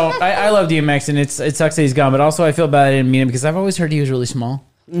obviously don't. I love DMX, and it sucks that he's gone. But also, I feel bad I didn't meet him because I've always heard he was really small.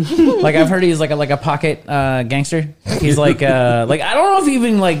 Like I've heard he's like a pocket gangster. He's like I don't know if he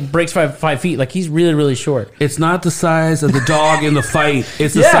even like breaks 5 feet. Like he's really really short. It's not the size of the dog in the fight.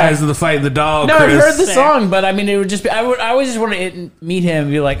 It's the Yeah. size of the fight in the dog. No, Chris. I've heard the song, but I mean, it would just be. I always just want to meet him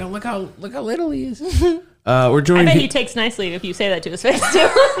and be like, oh look how little he is. We're I joined. bet he takes nicely if you say that to his face too.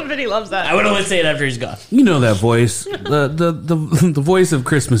 But he loves that. I would only say it after he's gone. You know that voice, the voice of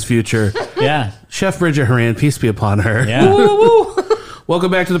Christmas Future, Yeah, Chef Bridget Haran. Peace be upon her. yeah.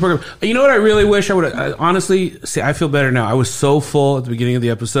 Welcome back to the program. You know what? I really wish I would. Honestly, see, I feel better now. I was so full at the beginning of the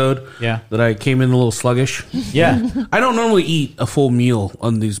episode, Yeah. that I came in a little sluggish. Yeah. I don't normally eat a full meal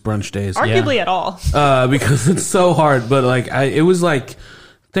on these brunch days Arguably at all. because it's so hard. But like, it was like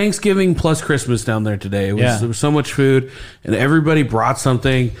Thanksgiving plus Christmas down there today. It was, Yeah. There was so much food, and everybody brought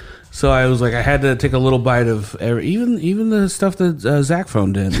something. So I was like, I had to take a little bite of even the stuff that Zach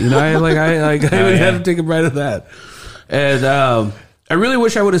phoned in. You know, I had to take a bite of that. And I really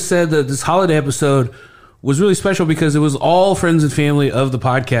wish I would have said that this holiday episode was really special because it was all friends and family of the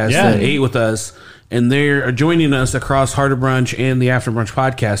podcast Yeah. that ate with us, and they're joining us across Heart of Brunch and the After Brunch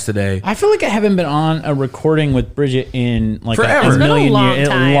podcast today. I feel like I haven't been on a recording with Bridget in like Forever. a It's been a million long years.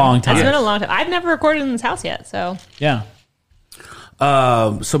 time. A long time. It's been a long time. I've never recorded in this house yet, so Yeah.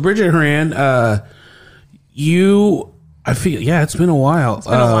 So Bridget Horan, I feel, it's been a while. it's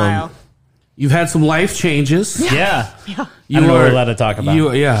been a while. You've had some life changes. Yeah. You I don't know what are- we're allowed to talk about.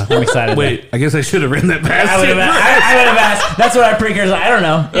 Yeah. I'm excited. Wait, I guess I should have written that past I would you. have asked. That's what our precursors. I don't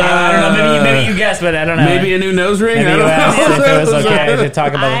know. I don't know. Maybe you guessed, but I don't know. Maybe a new nose ring? Maybe I you don't asked know. if it was okay to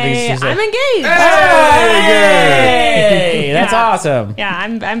talk about the things she said. I'm engaged. Hey, that's Yeah. awesome. Yeah,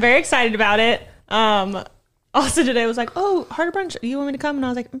 I'm very excited about it. Also today was like, oh, Heart of Brunch, do you want me to come? And I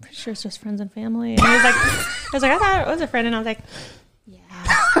was like, I'm pretty sure it's just friends and family. And he was like, I thought it was a friend. And I was like, yeah.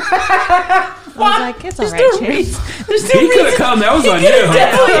 I was like, it's all right, Chase. He could have come. That was on you.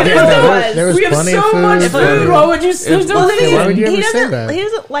 There was We have plenty so of food. much food. Why would you? There's no Yeah, why would you He ever say doesn't, that? he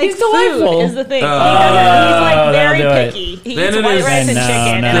doesn't like He's delightful. food is the thing. He's that'll like very do it. picky. He Then eats it white is- rice and No,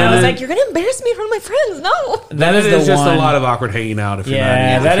 chicken. And no. I was like, you're going to embarrass me in front of my friends. No. That is It's the just one. a lot of awkward hanging out if you're not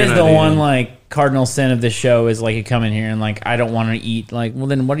Yeah, eating. that if is you're the not one eating. like cardinal sin of this show is like you come in here and like I don't want to eat. Like, well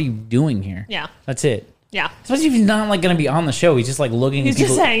then what are you doing here? Yeah. That's it. Yeah. Especially if he's not like going to be on the show. He's just like looking He's at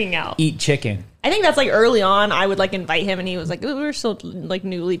people just hanging out. eat chicken. I think that's like early on. I would like invite him, and he was like, we were still like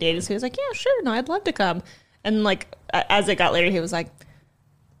newly dated. So he was like, yeah, sure, no, I'd love to come. And like as it got later, he was like,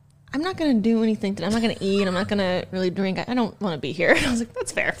 I'm not gonna do anything today. I'm not gonna eat. I'm not gonna really drink. I don't want to be here. And I was like,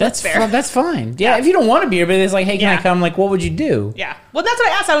 that's fair. That's fair. That's fine. Yeah, if you don't want to be here, but it's like, hey, can I Yeah. come? Like, what would you do? Yeah. Well, that's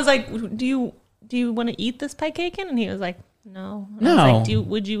what I asked. I was like, do you want to eat this pie cake? And he was like, no. And I was No. like,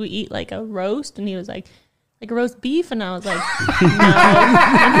 would you eat like a roast? And he was like a roast beef. And I was like, no.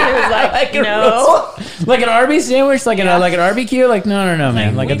 And he was like, no. Like an Arby's sandwich, like an barbecue. Like no,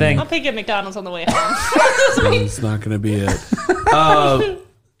 man, like a thing. I'll pick you at McDonald's on the way home. It's not going to be it.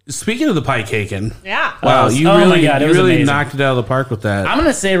 Speaking of the pie caking, Yeah. wow, you Oh my really, God, it you was really amazing. knocked it out of the park with that. I'm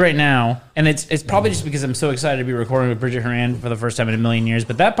gonna say right now, and it's probably just because I'm so excited to be recording with Bridget Horan for the first time in a million years.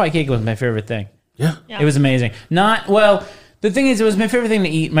 But that pie cake was my favorite thing. Yeah. It was amazing. The thing is, it was my favorite thing to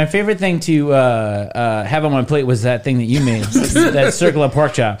eat. My favorite thing to have on my plate was that thing that you made, that circle of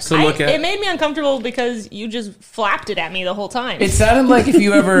pork chops. So look at It made me uncomfortable because you just flapped it at me the whole time. It sounded like if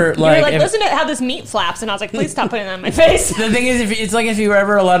you ever you were like, if- listen to how this meat flaps, and I was like, please stop putting that in my face. The thing is, it's like if you were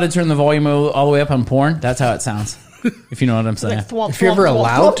ever allowed to turn the volume all the way up on porn. That's how it sounds. If you know what I'm saying. If you're ever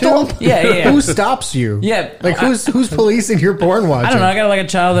allowed to, Yeah. who stops you? Yeah. like who's policing your porn watching? I don't know. I got like a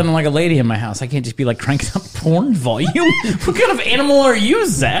child and like a lady in my house. I can't just be like cranking up porn volume. What kind of animal are you,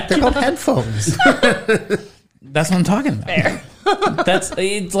 Zach? They're called headphones. That's what I'm talking about. Fair.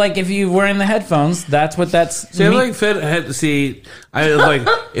 It's like if you were in the headphones. That's what that's. See, I like I like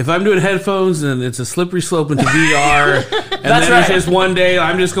if I'm doing headphones and it's a slippery slope into VR, and then right. it's just one day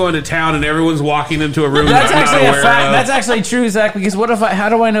I'm just going to town and everyone's walking into a room. That's that I'm actually not a aware fact. of. That's actually true, Zach. Because what if how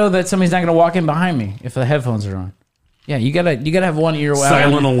do I know that somebody's not going to walk in behind me if the headphones are on? Yeah, you gotta have one ear.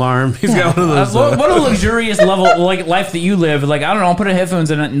 silent alarm. He's got one of those. What a luxurious level like life that you live. Like I don't know, I'll put a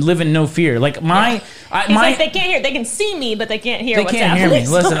headphones in and live in no fear. Like He's like, my they can't hear. They can see me, but they can't hear they what's can't hear happening.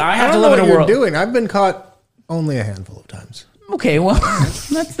 me. Listen, I I have to don't know live what in a you're world. doing. I've been caught only a handful of times. Okay, well,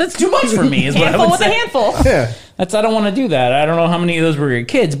 that's too much for me. Is what I Handful would with a say. handful. Yeah. I don't want to do that. I don't know how many of those were your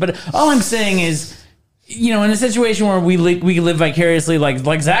kids, but all I'm saying is, you know, in a situation where we could live vicariously like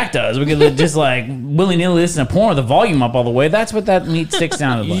Zach does, we could live just like willy nilly listen to porn with the volume up all the way. That's what that meat stick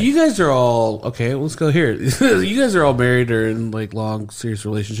sounded like. You guys are all okay. Let's go here. You guys are all married or in like long, serious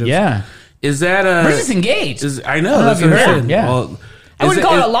relationships. Yeah, Is that we're just engaged. I know. I don't know That's if you what I'm heard. saying. Yeah. Well, I wouldn't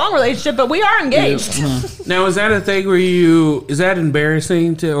call it a long relationship, but we are engaged. Now, is that a thing where is that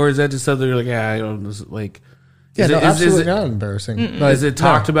embarrassing to, or is that just something you're like, I don't know, like, Yeah, is no, it, absolutely is not embarrassing. is it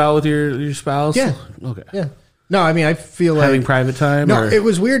talked about with your spouse? Yeah. Okay. Yeah. No, I mean, I feel like Having private time? No, or? it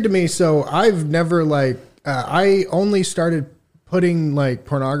was weird to me. So I've never I only started putting like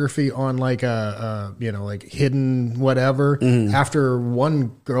pornography on like a like hidden whatever after one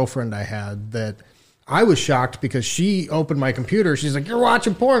girlfriend I had that I was shocked because she opened my computer. She's like, "You're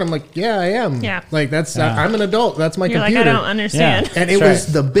watching porn." I'm like, "Yeah, I am." Yeah. Like I'm an adult. That's my You're computer. like, I don't understand. Yeah. And it That's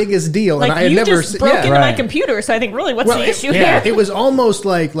was the biggest deal. Like and I had you never just broke into my Right. computer, so I think really, what's Well, the issue yeah. here? it was almost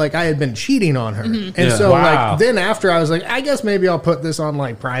like I had been cheating on her. And Yeah. so Wow. like then after I was like, I guess maybe I'll put this on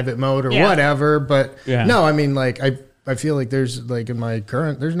like private mode or Yeah. whatever. But Yeah. no, I mean like I feel like there's like in my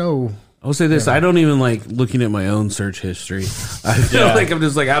current there's no I will say this: I don't even like looking at my own search history. I feel like I'm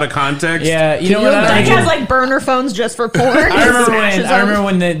just like out of context. Yeah, you know what? Dyke has like burner phones just for porn. I remember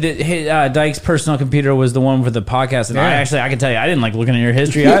when Dyke's personal computer was the one for the podcast, and I can tell you, I didn't like looking at your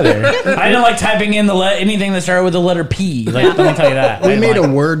history either. I didn't like typing in anything that started with the letter P. Like, let me tell you that. We made a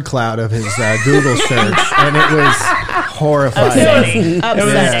word cloud of his Google search, and it was horrifying. It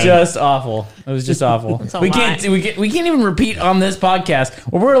was just awful. It was just awful. We can't even repeat on this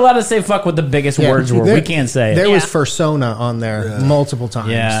podcast. Well, we're allowed to say fuck what the biggest words were. We can't say it. There was fursona on there multiple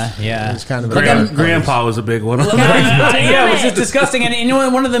times. Yeah. It was kind of Grandpa was a big one. Yeah, it was just disgusting. And you know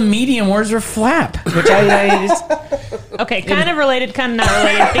what? One of the medium words were flap, which I just... Okay, kind of related, kind of not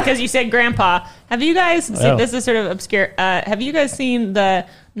related, because you said grandpa. Have you guys, this is sort of obscure, have you guys seen the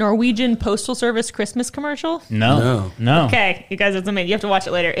Norwegian Postal Service Christmas commercial? No. Okay, you guys, it's amazing. You have to watch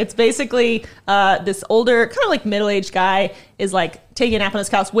it later. It's basically this older, kind of like middle-aged guy is like taking a nap on his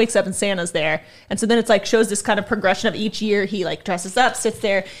couch, wakes up and Santa's there. And so then it's like shows this kind of progression of each year. He like dresses up, sits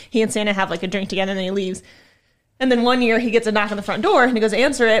there. He and Santa have like a drink together and then he leaves. And then one year he gets a knock on the front door and he goes to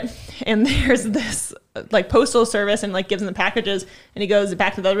answer it. And there's this like postal service and like gives him the packages. And he goes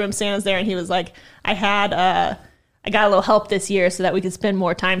back to the other room. Santa's there and he was like, I got a little help this year so that we could spend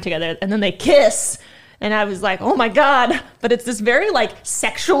more time together. And then they kiss. And I was like, oh my God. But it's this very like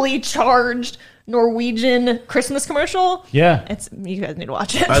sexually charged Norwegian Christmas commercial. Yeah. You guys need to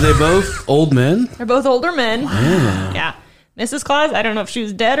watch it. Are they both old men? They're both older men. Yeah. Mrs. Claus, I don't know if she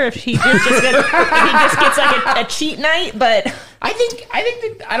was dead or if he just gets like a cheat night, but I think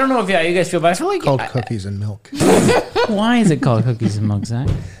I don't know if you guys feel, but I feel like called cookies and milk. Why is it called cookies and milk, Zach?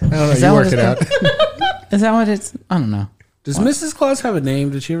 I don't know. You work it out. Is that what it's? I don't know. Does Mrs. Claus have a name?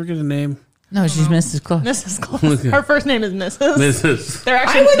 Did she ever get a name? No, she's Mrs. Claus. Mrs. Claus. Her first name is Mrs. Mrs. They're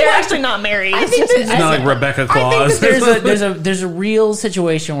actually not married. I think It's not like Rebecca Claus. I think that there's a real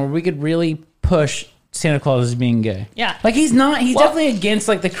situation where we could really push Santa Claus as being gay. Yeah. Like he's definitely against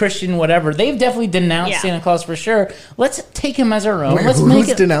like the Christian whatever. They've definitely denounced Santa Claus for sure. Let's take him as our own.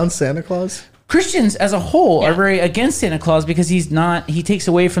 Who's denounced Santa Claus? Christians as a whole are very against Santa Claus because he takes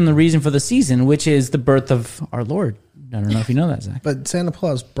away from the reason for the season, which is the birth of our Lord. I don't know if you know that, Zach. But Santa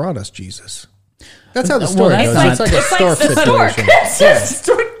Claus brought us Jesus. That's how the story goes. That's It's like a stork situation.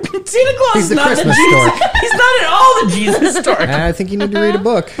 Santa Claus He's is the not Christmas the Jesus. stork. He's not at all the Jesus stork. I think you need to read a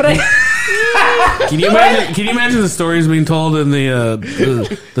book. But Can you imagine the stories being told in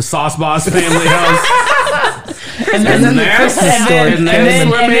the Sauce Boss family house? And then that's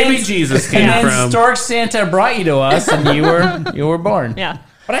where baby Jesus came from. Stork Santa brought you to us, and you were born. Yeah.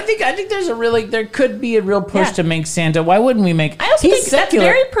 But I think there could be a real push to make Santa. Why wouldn't we make? I also think secular.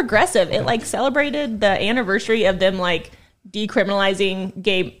 that's very progressive. It like celebrated the anniversary of them like decriminalizing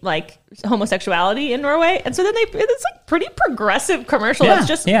gay like homosexuality in Norway, and so then it's like pretty progressive commercial that's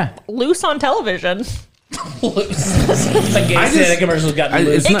just loose on television. The gay Santa commercials got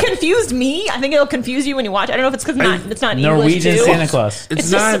loose. It confused me. I think it'll confuse you when you watch. I don't know if it's because it's not Norwegian English too. Santa Claus.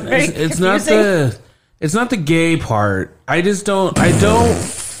 It's not the gay part. I don't want to.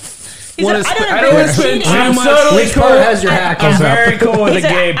 I don't want to spend too much. Which part has your hack? I'm very cool with the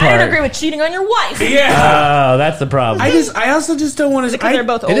gay part. I don't agree with cheating on your wife. Yeah. Oh, that's the problem. I also just don't want to. Because they're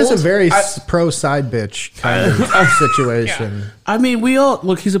both old. It is a very pro side bitch kind of situation. I mean, we all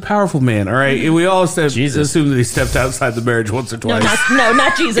look. He's a powerful man. All right, we all assume that he stepped outside the marriage once or twice.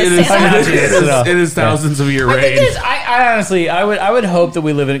 Not Jesus. It is thousands of year reign. I honestly, I would hope that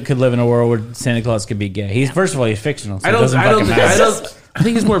we could live in a world where Santa Claus could be gay. First of all, he's fictional. So I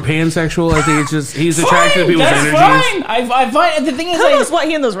think he's more pansexual. I think it's just he's attracted to people's energies. Fine. I find the thing is, Who knows what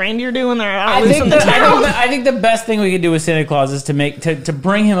he and those reindeer do when they're out. I think the best thing we could do with Santa Claus is to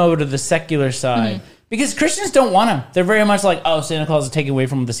bring him over to the secular side. Mm-hmm. Because Christians don't want him. They're very much like, oh, Santa Claus is taking away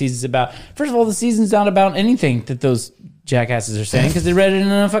from what the season's about. First of all, the season's not about anything that those jackasses are saying because they read it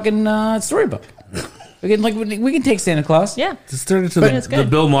in a fucking storybook. We can take Santa Claus. Yeah. Just turn it to the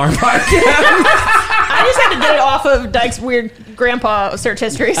Bill Maher podcast. I just had to get it off of Dyke's weird grandpa search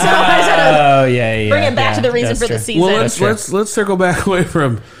history. So I just had to bring it back to the reason for the season. Well, let's circle back away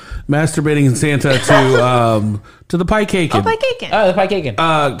from masturbating in Santa to the pie caking. Oh, pie caking. Oh, the pie caking.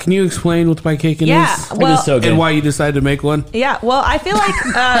 Can you explain what the pie caking is? Well, it is so good. And why you decided to make one? Yeah, well, I feel like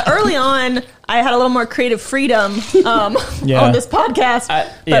early on I had a little more creative freedom on this podcast.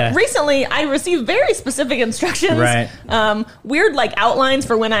 But recently I received very specific instructions. Right. Weird like outlines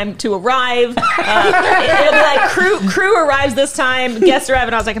for when I'm to arrive. It'll be like crew arrives this time, guests arrive,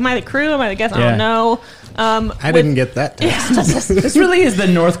 and I was like, am I the crew? Am I the guest? I don't know. I didn't get that text. This really is the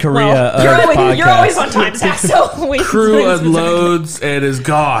North Korea Well, of podcasts. you're always on time, Zach. So we Crew unloads and is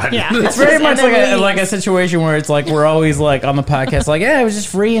gone. Yeah, It's very much like a situation where it's like we're always like on the podcast, like, yeah, it was just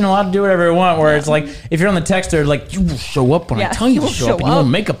free and allowed to do whatever we want. Where it's like if you're on the texter, like you will show up when I tell you to show up, and you will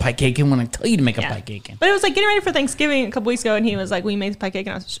make a pie cake when I tell you to make a pie cake. But it was like getting ready for Thanksgiving a couple weeks ago, and he was like, "We made the pie cake,"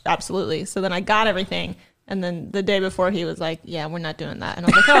 and I was absolutely. So then I got everything. And then the day before, he was like, "Yeah, we're not doing that." And I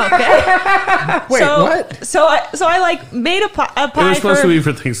was like, "Oh, okay." Wait, what? So I like made a pie. It was supposed to be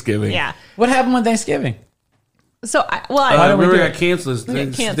for Thanksgiving. Yeah. What happened with Thanksgiving? So I Remember, it got canceled.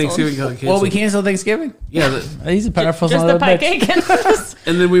 canceled. Thanksgiving got canceled. Well, we canceled Thanksgiving. Yeah, He's a powerful just son the of a pie bitch. cake.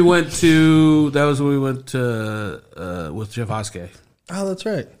 and then we went to. That was when we went to with Jeff Hoskey. Oh, that's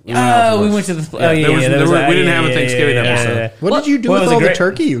right. We went to the. we didn't have a Thanksgiving episode. What did you do What with was it all the great?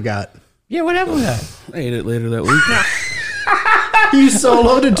 turkey you got? Yeah, what happened with that? I ate it later that week. You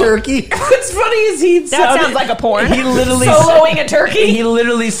soloed a turkey? What's funny is he That sounds like a porn. He literally soloing a turkey. He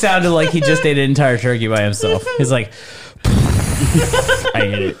literally sounded like he just ate an entire turkey by himself. He's like, I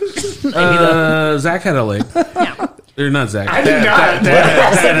ate it. Zach had a leg. Yeah. Or not Zach. I did not.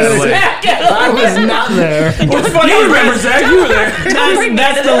 Dad had a leg. I was not there. What's funny You remember Zach? You were there.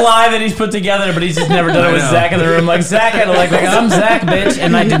 That's the lie that he's put together, but he's just never done it with I know. Zach in the room. Like, Zach had a leg. Like, I'm Zach, bitch,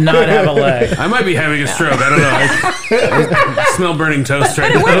 and I did not have a leg. I might be having a stroke. I don't know. I smell burning toast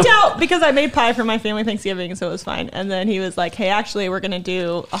right But it now. worked out because I made pie for my family Thanksgiving, so it was fine. And then he was like, "Hey, actually, we're gonna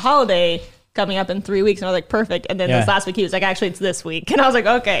do a holiday coming up in 3 weeks." And I was like, "Perfect." And then Yeah. this last week, he was like, "Actually, it's this week." And I was like,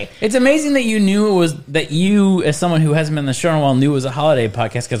 "Okay." It's amazing that you knew it was that you, as someone who hasn't been on the show in a while, knew it was a holiday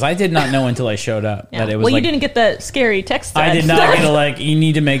podcast because I did not know until I showed up Yeah. that it was. Well, like, you didn't get the scary text. I did thread. not get a like. You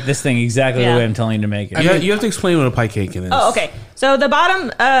need to make this thing exactly the Yeah. way I'm telling you to make it. You have to explain what a pie cake is. Oh, okay. So the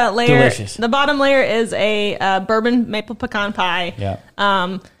bottom layer, Delicious. the bottom layer is a bourbon maple pecan pie. Yeah.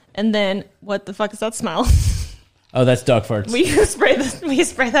 And then what the fuck is that smell? Oh, that's dog farts. Will you spray this? Will you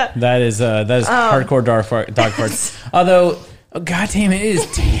spray that? That is hardcore dog farts. Although, goddamn, it is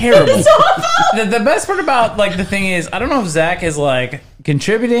terrible. The best part about like the thing is, I don't know if Zach is like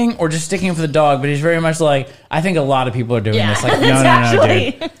contributing or just sticking up for the dog, but he's very much like, I think a lot of people are doing this. Like, no, it's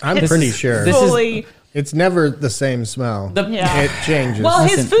actually, dude. I'm it's pretty sure. This is- fully. It's never the same smell. Yeah. It changes. Well,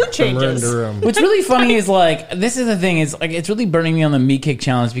 his Listen, food from room changes. to room. What's really funny is like this is the thing is like it's really burning me on the meat cake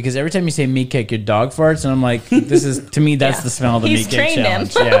challenge because every time you say meat cake, your dog farts, and I'm like, this is to me that's Yeah. the smell of the He's meat cake trained him.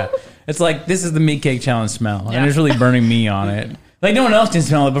 challenge. Yeah, it's like this is the meat cake challenge smell, Yeah. and it's really burning me on it. Like no one else can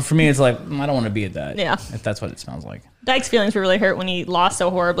smell it, but for me, it's like I don't want to be at that. Yeah. if that's what it smells like. Dyke's feelings were really hurt when he lost so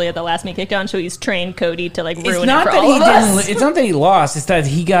horribly at the last meat cake down, so he's trained Cody to like ruin It's it not for that all he of us. didn't. It's not that he lost. It's that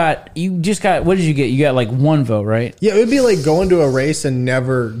he got. You just got. What did you get? You got like one vote, right? Yeah, it would be like going to a race and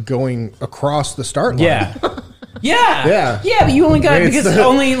never going across the start line. Yeah. Yeah. Yeah. Yeah, but you only got It's because the-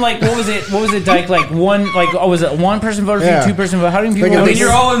 only like what was it, Dyke? Like one like was it one person voted for Yeah. you, 2 person voted? How many people Like, if I voted? mean,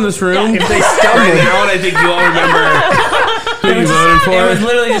 you're all in this room If they right stumble, now, and I think you all remember who you voted It was for.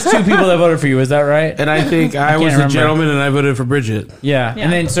 literally just 2 people that voted for you. Is that right? And I think I was the remember. gentleman, and I voted for Bridget. Yeah. Yeah.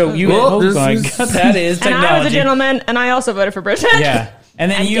 And then so you. Well, Oh this my is- God, that is And technology. I was a gentleman, and I also voted for Bridget. Yeah. And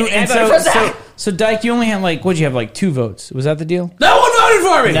then I'm you kidding, I and voted so, for Zach. so Dyke, you only had like what'd you have like 2 votes? Was that the deal? No one voted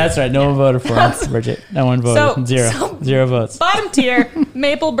for me. That's right. No one voted for us, Bridget. No one voted. So- Zero votes. Bottom tier,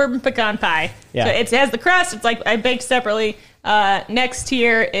 maple bourbon pecan pie. Yeah. So it has the crust. It's like I baked separately. Next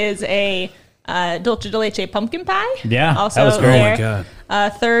tier is a dulce de leche pumpkin pie. Yeah, Also that was great. there. Oh my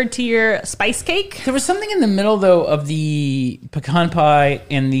God. Third tier, spice cake. There was something in the middle though of the pecan pie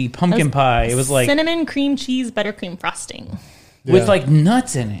and the pumpkin pie. It was like cinnamon cream cheese buttercream frosting. with Yeah. like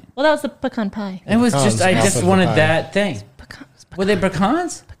nuts in it. Well, that was the pecan pie. It was just I Pecans just off of the wanted pie. that thing. Were they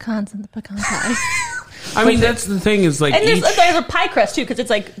pecans? Pecans in the pecan pie. I mean, that's the thing is like And each, there's a pie crust too, because it's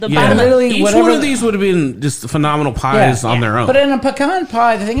like the yeah, bottom. literally each whatever- one of these would have been just phenomenal pies on their own. But in a pecan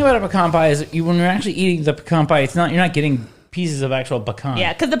pie, the thing about a pecan pie is when you're actually eating the pecan pie, you're not getting pieces of actual pecan.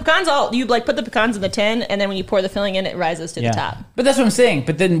 Yeah, because the pecans you like put the pecans in the tin, and then when you pour the filling in, it rises to the top. But that's what I'm saying.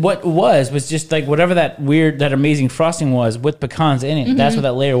 But then what was just like whatever that amazing frosting was with pecans in it. That's what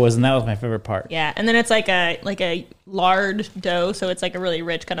that layer was, and that was my favorite part. Yeah, and then it's like a lard dough, so it's like a really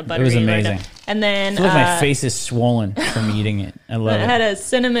rich kind of buttery. was lard amazing. dough. And then I feel like my face is swollen from eating it. I love it it. had a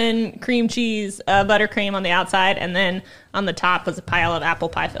cinnamon cream cheese buttercream on the outside, and then on the top was a pile of apple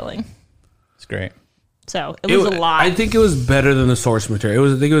pie filling. It's great. So it was a lot. I think it was better than the source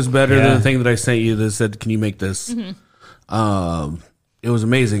material. I think it was better Yeah. than the thing that I sent you that said, "Can you make this?" It was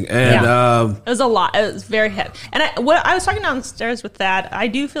amazing, and It was a lot. It was very heavy. And I was talking downstairs with that. I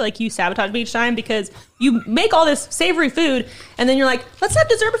do feel like you sabotage me each time because you make all this savory food, and then you're like, "Let's have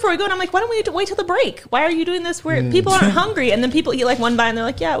dessert before we go." And I'm like, "Why don't we wait till the break? Why are you doing this where people aren't hungry?" And then people eat like one bite, and they're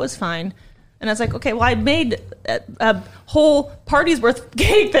like, "Yeah, it was fine." And I was like, okay, well, I made a whole party's worth of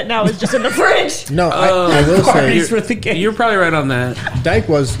cake that now is just in the fridge. No, I will say Parties worth of cake. You're probably right on that. Dyke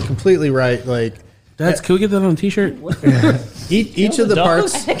was completely right. Like Can we get that on a t-shirt? each of the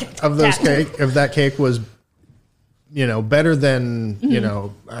dogs? parts of that cake was, better than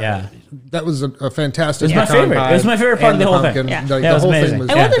Yeah. That was a fantastic. It was my pecan favorite. pie It was my favorite part of and the whole pumpkin. thing. Yeah. Like, Yeah, the it was whole amazing. thing was.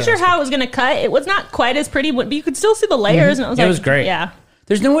 I wasn't sure fantastic. how it was going to cut. It was not quite as pretty, but you could still see the layers. And I was like, It was great. Yeah.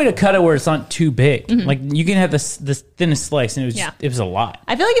 There's no way to cut it where it's not too big. Like you can have this thinnest slice, and it was a lot.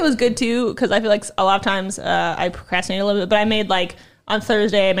 I feel like it was good too because I feel like a lot of times I procrastinate a little bit, but I made on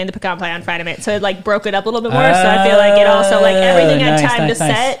Thursday I made the pecan pie on Friday night, so it broke it up a little bit more. So I feel like it also everything had nice, time nice, to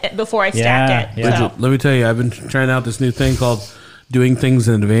nice. set before I stacked it. Yeah. So. Let me tell you, I've been trying out this new thing called doing things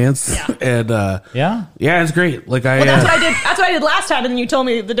in advance. Yeah. And Yeah. it's great. Like Well, that's what I did. That's what I did last time, and then you told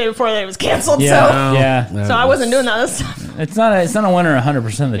me the day before that it was canceled. Yeah. So I wasn't doing that this time. It's not a winner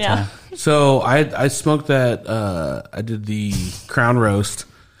 100% of the Yeah. time. So I smoked that. I did the crown roast,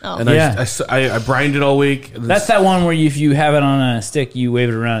 and Yeah. I brined it all week. That's that one where if you have it on a stick, you wave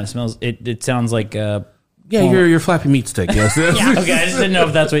it around. It smells. It sounds like. your flappy meat stick. Yes. Yeah. Okay, I just didn't know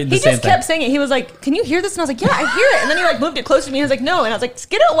if that's what the He same just thing. kept saying it. He was like, "Can you hear this?" And I was like, "Yeah, I hear it." And then he moved it closer to me. I was like, "No," and I was like,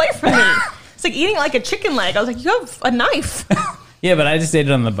 "Get it away from me." It's like eating like a chicken leg. I was like, "You have a knife Yeah, but I just ate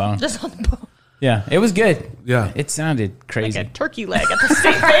it on the bone. just on the bone, Yeah, it was good. Yeah. It sounded like crazy. a turkey leg at the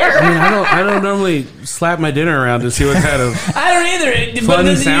state fair." I don't normally slap my dinner around to see what kind of. I don't either. Fun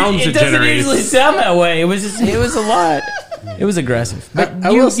but sounds it it doesn't generates. usually sound that way. It was a lot. It was aggressive. But I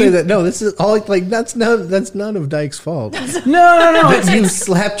will say that no, this is all that's none of Dyke's fault. No. That you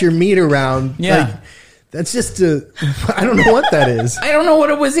slapped your meat around. Yeah. Like, that's just I don't know what that is. I don't know what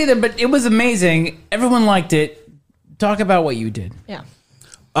it was either, but it was amazing. Everyone liked it. Talk about what you did. Yeah.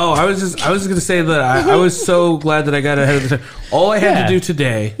 Oh, I was just going to say that I was so glad that I got ahead of the time. All I had Yeah. to do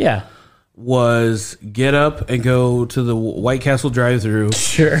today Yeah. was get up and go to the White Castle drive-thru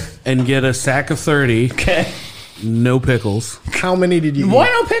Sure. and get a sack of 30, Okay. no pickles, How many did you Why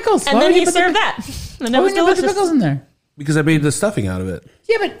eat? no pickles? And Why then would he you put the- served that, and Why it was wouldn't you put the delicious. pickles in there? because I made the stuffing out of it.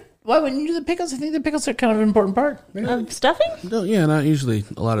 Yeah, but why wouldn't you do the pickles? I think the pickles are kind of an important part. Stuffing? No, yeah, not usually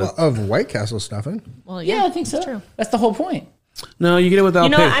a lot of. Of White Castle stuffing. Well, Yeah, I think so. That's true. That's the whole point. No, you get it without You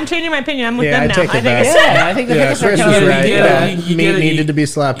know what? pickles. I'm changing my opinion. I'm with Yeah, them I now. take it I think back. it's Yeah, I think the Yeah, pickles are Chris kind was of right. get Yeah, it, you meat get it, needed to be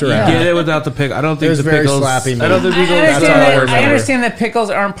slapped around. Get it without the pickle. I don't think was the very pickles. slappy I don't meat. think I pickles. That's understand, all I that, I remember. understand that pickles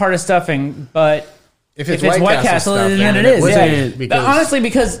aren't part of stuffing, but If if it's White Castle, stuffing, then it it is. wasn't Yeah. because- But honestly,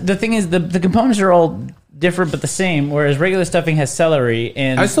 because the thing is, the components are all different but the same, whereas regular stuffing has celery,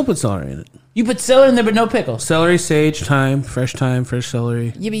 and I still put celery in it. you put celery in there but no pickles. Celery, sage, thyme, fresh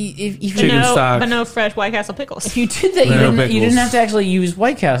celery. Yeah, but if Chicken you, stock. But no fresh White Castle pickles. if you did that, No you pickles. didn't have to actually use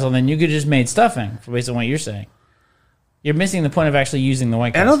White Castle. Then you could just made stuffing, based on what you're saying. You're missing the point of actually using the White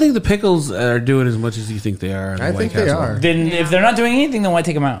I Castle. don't think the pickles are doing as much as you think they are. on the I White think they Castle. are. Then if they're not doing anything, then why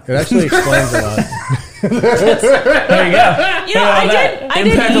take them out? It actually explains a lot. There you go. You know, I did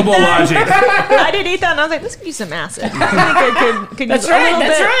Impeccable eat that. logic. I did eat that, and I was like, this could use some acid. I think it could That's use right. a little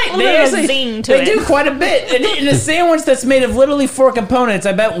That's bit, right. A little bit of zing to they it. do quite a bit. And in a sandwich that's made of literally 4 components,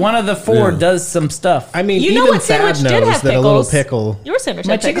 I bet one of the 4 Yeah. does some stuff. I mean, You know even what sandwich Thad did knows have that a little pickles? pickle. Your sandwich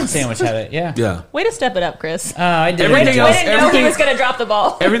My had chicken pickles. sandwich had it. Yeah. Yeah. Way to step it up, Chris. I did. Everything I else- didn't know he everything- was going to drop the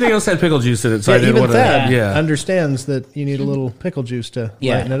ball. Everything else had pickle juice in it, so I Yeah, didn't even want to. Thad Yeah. understands that you need a little pickle juice to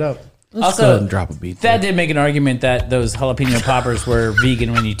Yeah. lighten it up. Let's go ahead and drop a beat. Thad there. did make an argument that those jalapeno poppers were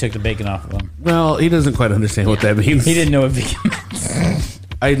vegan when you took the bacon off of them. Well, he doesn't quite understand what that means. He didn't know what vegan meant.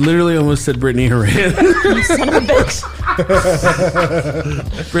 I literally almost said Brittany Horan. Son of a bitch.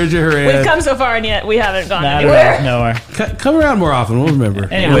 Bridget We've Horan. come so far, and yet we haven't gone Not anywhere. nowhere. Come around more often. We'll remember.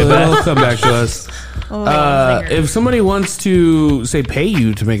 Anyway, It'll come back to us. Zinger. If somebody wants to say pay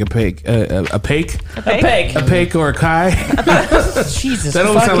you to make a pake, a pake, A peg. a pake or a kai, Jesus. that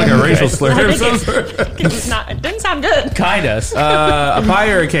almost sounds like a fucking racial Christ. slur of some sort. It didn't sound good. Kind us. A pie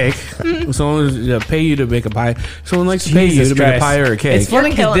or a cake. Someone pay you to make a pie. Someone likes to pay you to make a pie or a cake. It's funny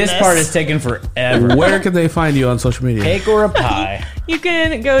because killing this this. part is taking forever. Where can they find you on social media? Cake or a pie? You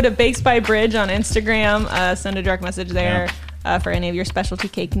can go to Bakes by Bridge on Instagram. Send a direct message there for any of your specialty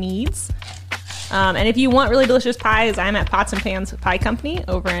cake needs. And if you want really delicious pies, I'm at Pots and Pans Pie Company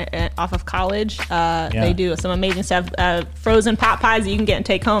over off of College. They do some amazing stuff. Frozen pot pies that you can get and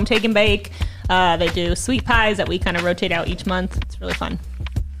take home, take and bake. They do sweet pies that we kind of rotate out each month. It's really fun.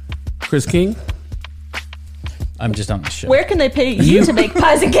 Chris King, I'm just on the show. Where can they pay you to make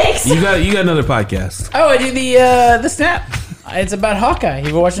pies and cakes? you got another podcast. Oh, I do the Snap. It's about Hawkeye.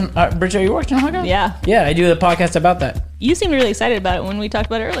 You were watching? Bridget, are you watching Hawkeye? Yeah. Yeah, I do the podcast about that. You seemed really excited about it when we talked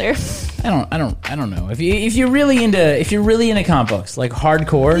about it earlier. I don't know. If you're really into comic books, like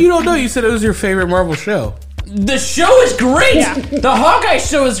hardcore, You don't know. You said it was your favorite Marvel show. the show is great. Yeah. The Hawkeye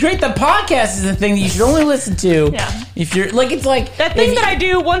show is great. The podcast is the thing that you should only listen to. Yeah. If you're like, it's like That thing that I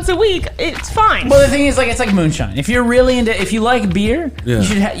do once a week, it's fine. Well, the thing is, like, it's like moonshine. If you're really if you like beer, Yeah. you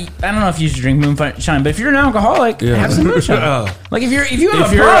should. I don't know if you should drink moonshine, but if you're an alcoholic, have some moonshine. Like if you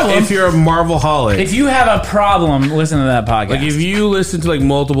have a problem, if you're a Marvel-holic, if you have a problem, listen to that podcast. like if you listen to like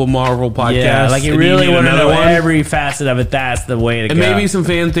multiple Marvel podcasts, yeah, like you and really need want to another know one, every facet of it. That's the way to and go. maybe some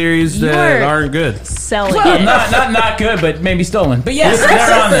fan theories that You're- aren't good. Selling well, it. not good, but maybe stolen. But yes,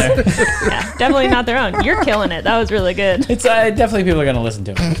 they're on there. Yeah, definitely not their own. You're killing it. That was really good. It's definitely people are gonna listen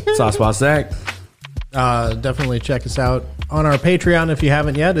to it. Sauce Boss Zach. Definitely check us out on our Patreon if you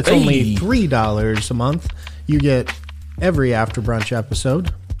haven't yet. It's only $3 a month. You get every After Brunch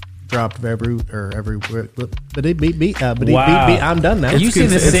episode dropped every. Wow. I'm done now. You say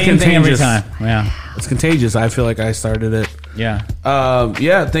the it's same thing every contagious. time. Yeah, It's contagious. I feel like I started it. yeah.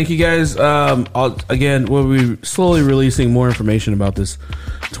 Yeah, thank you guys. Again, we'll be slowly releasing more information about this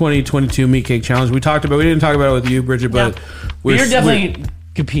 2022 Meat Cake Challenge. We didn't talk about it with you, Bridget, but You're definitely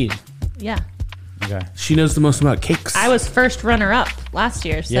competing. Yeah. Okay. she knows the most about cakes. I was first runner-up last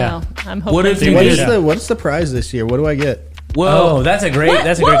year, so Yeah. I'm hoping. What if to you be- did- What's the prize this year? What do I get? well, Oh, that's a great. What,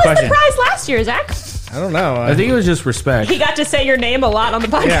 That's a what great was question. the prize last year, Zach? I don't know. I think it was just respect. He got to say your name a lot on the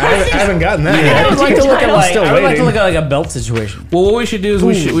podcast. I haven't gotten that Yeah. yet. I would like to look at Title. like Still I would like to waiting. look at like a belt situation. Well, what we should do is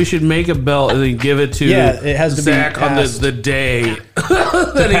we should make a belt and then give it to Yeah, it has to be Zach on passed. the day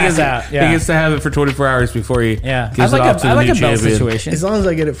that he pass gets out, yeah. He gets to have it for 24 hours before he Yeah, I gives like it off to I the like new a belt champion. situation. As long as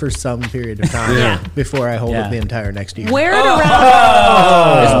I get it for some period of time Yeah. before I hold Yeah. it the entire next year. Wear it around.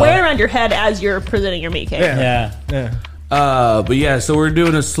 Just wear it around your head as you're presenting your meat cake. Yeah. Yeah. But yeah, so we're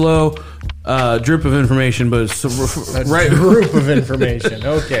doing a slow drip of information, but right. Group of information.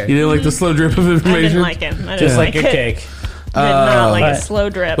 Okay. You didn't like the slow drip of I information, didn't like it. I didn't Just like like it. good cake. Did not like but- a slow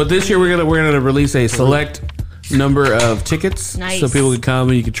drip. But this year we're gonna release a select number of tickets, Nice. so people can come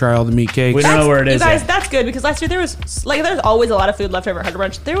and you can try all the meat cakes. We don't know where it you is. guys, yet. that's good because last year there's always a lot of food left over at Hard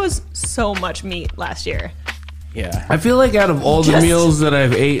Brunch. There was so much meat last year, Yeah. I feel like out of all the Just- meals that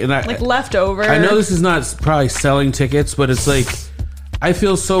I've ate, and like leftover. I know this is not probably selling tickets, but it's like I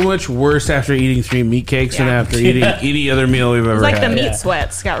feel so much worse after eating 3 meat cakes than Yeah. after eating any other meal we've ever It's like had. the meat Yeah.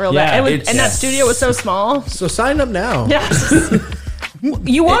 sweats got real Yeah, bad. It was, it's- and that studio was so small. So sign up now. Yeah.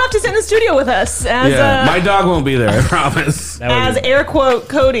 You won't have to sit in the studio with us as Yeah, my dog won't be there. I promise. That would as be- air quote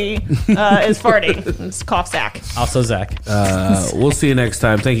Cody is farting. It's cough sack. also Zach. We'll see you next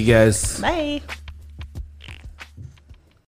time. Thank you guys. Bye.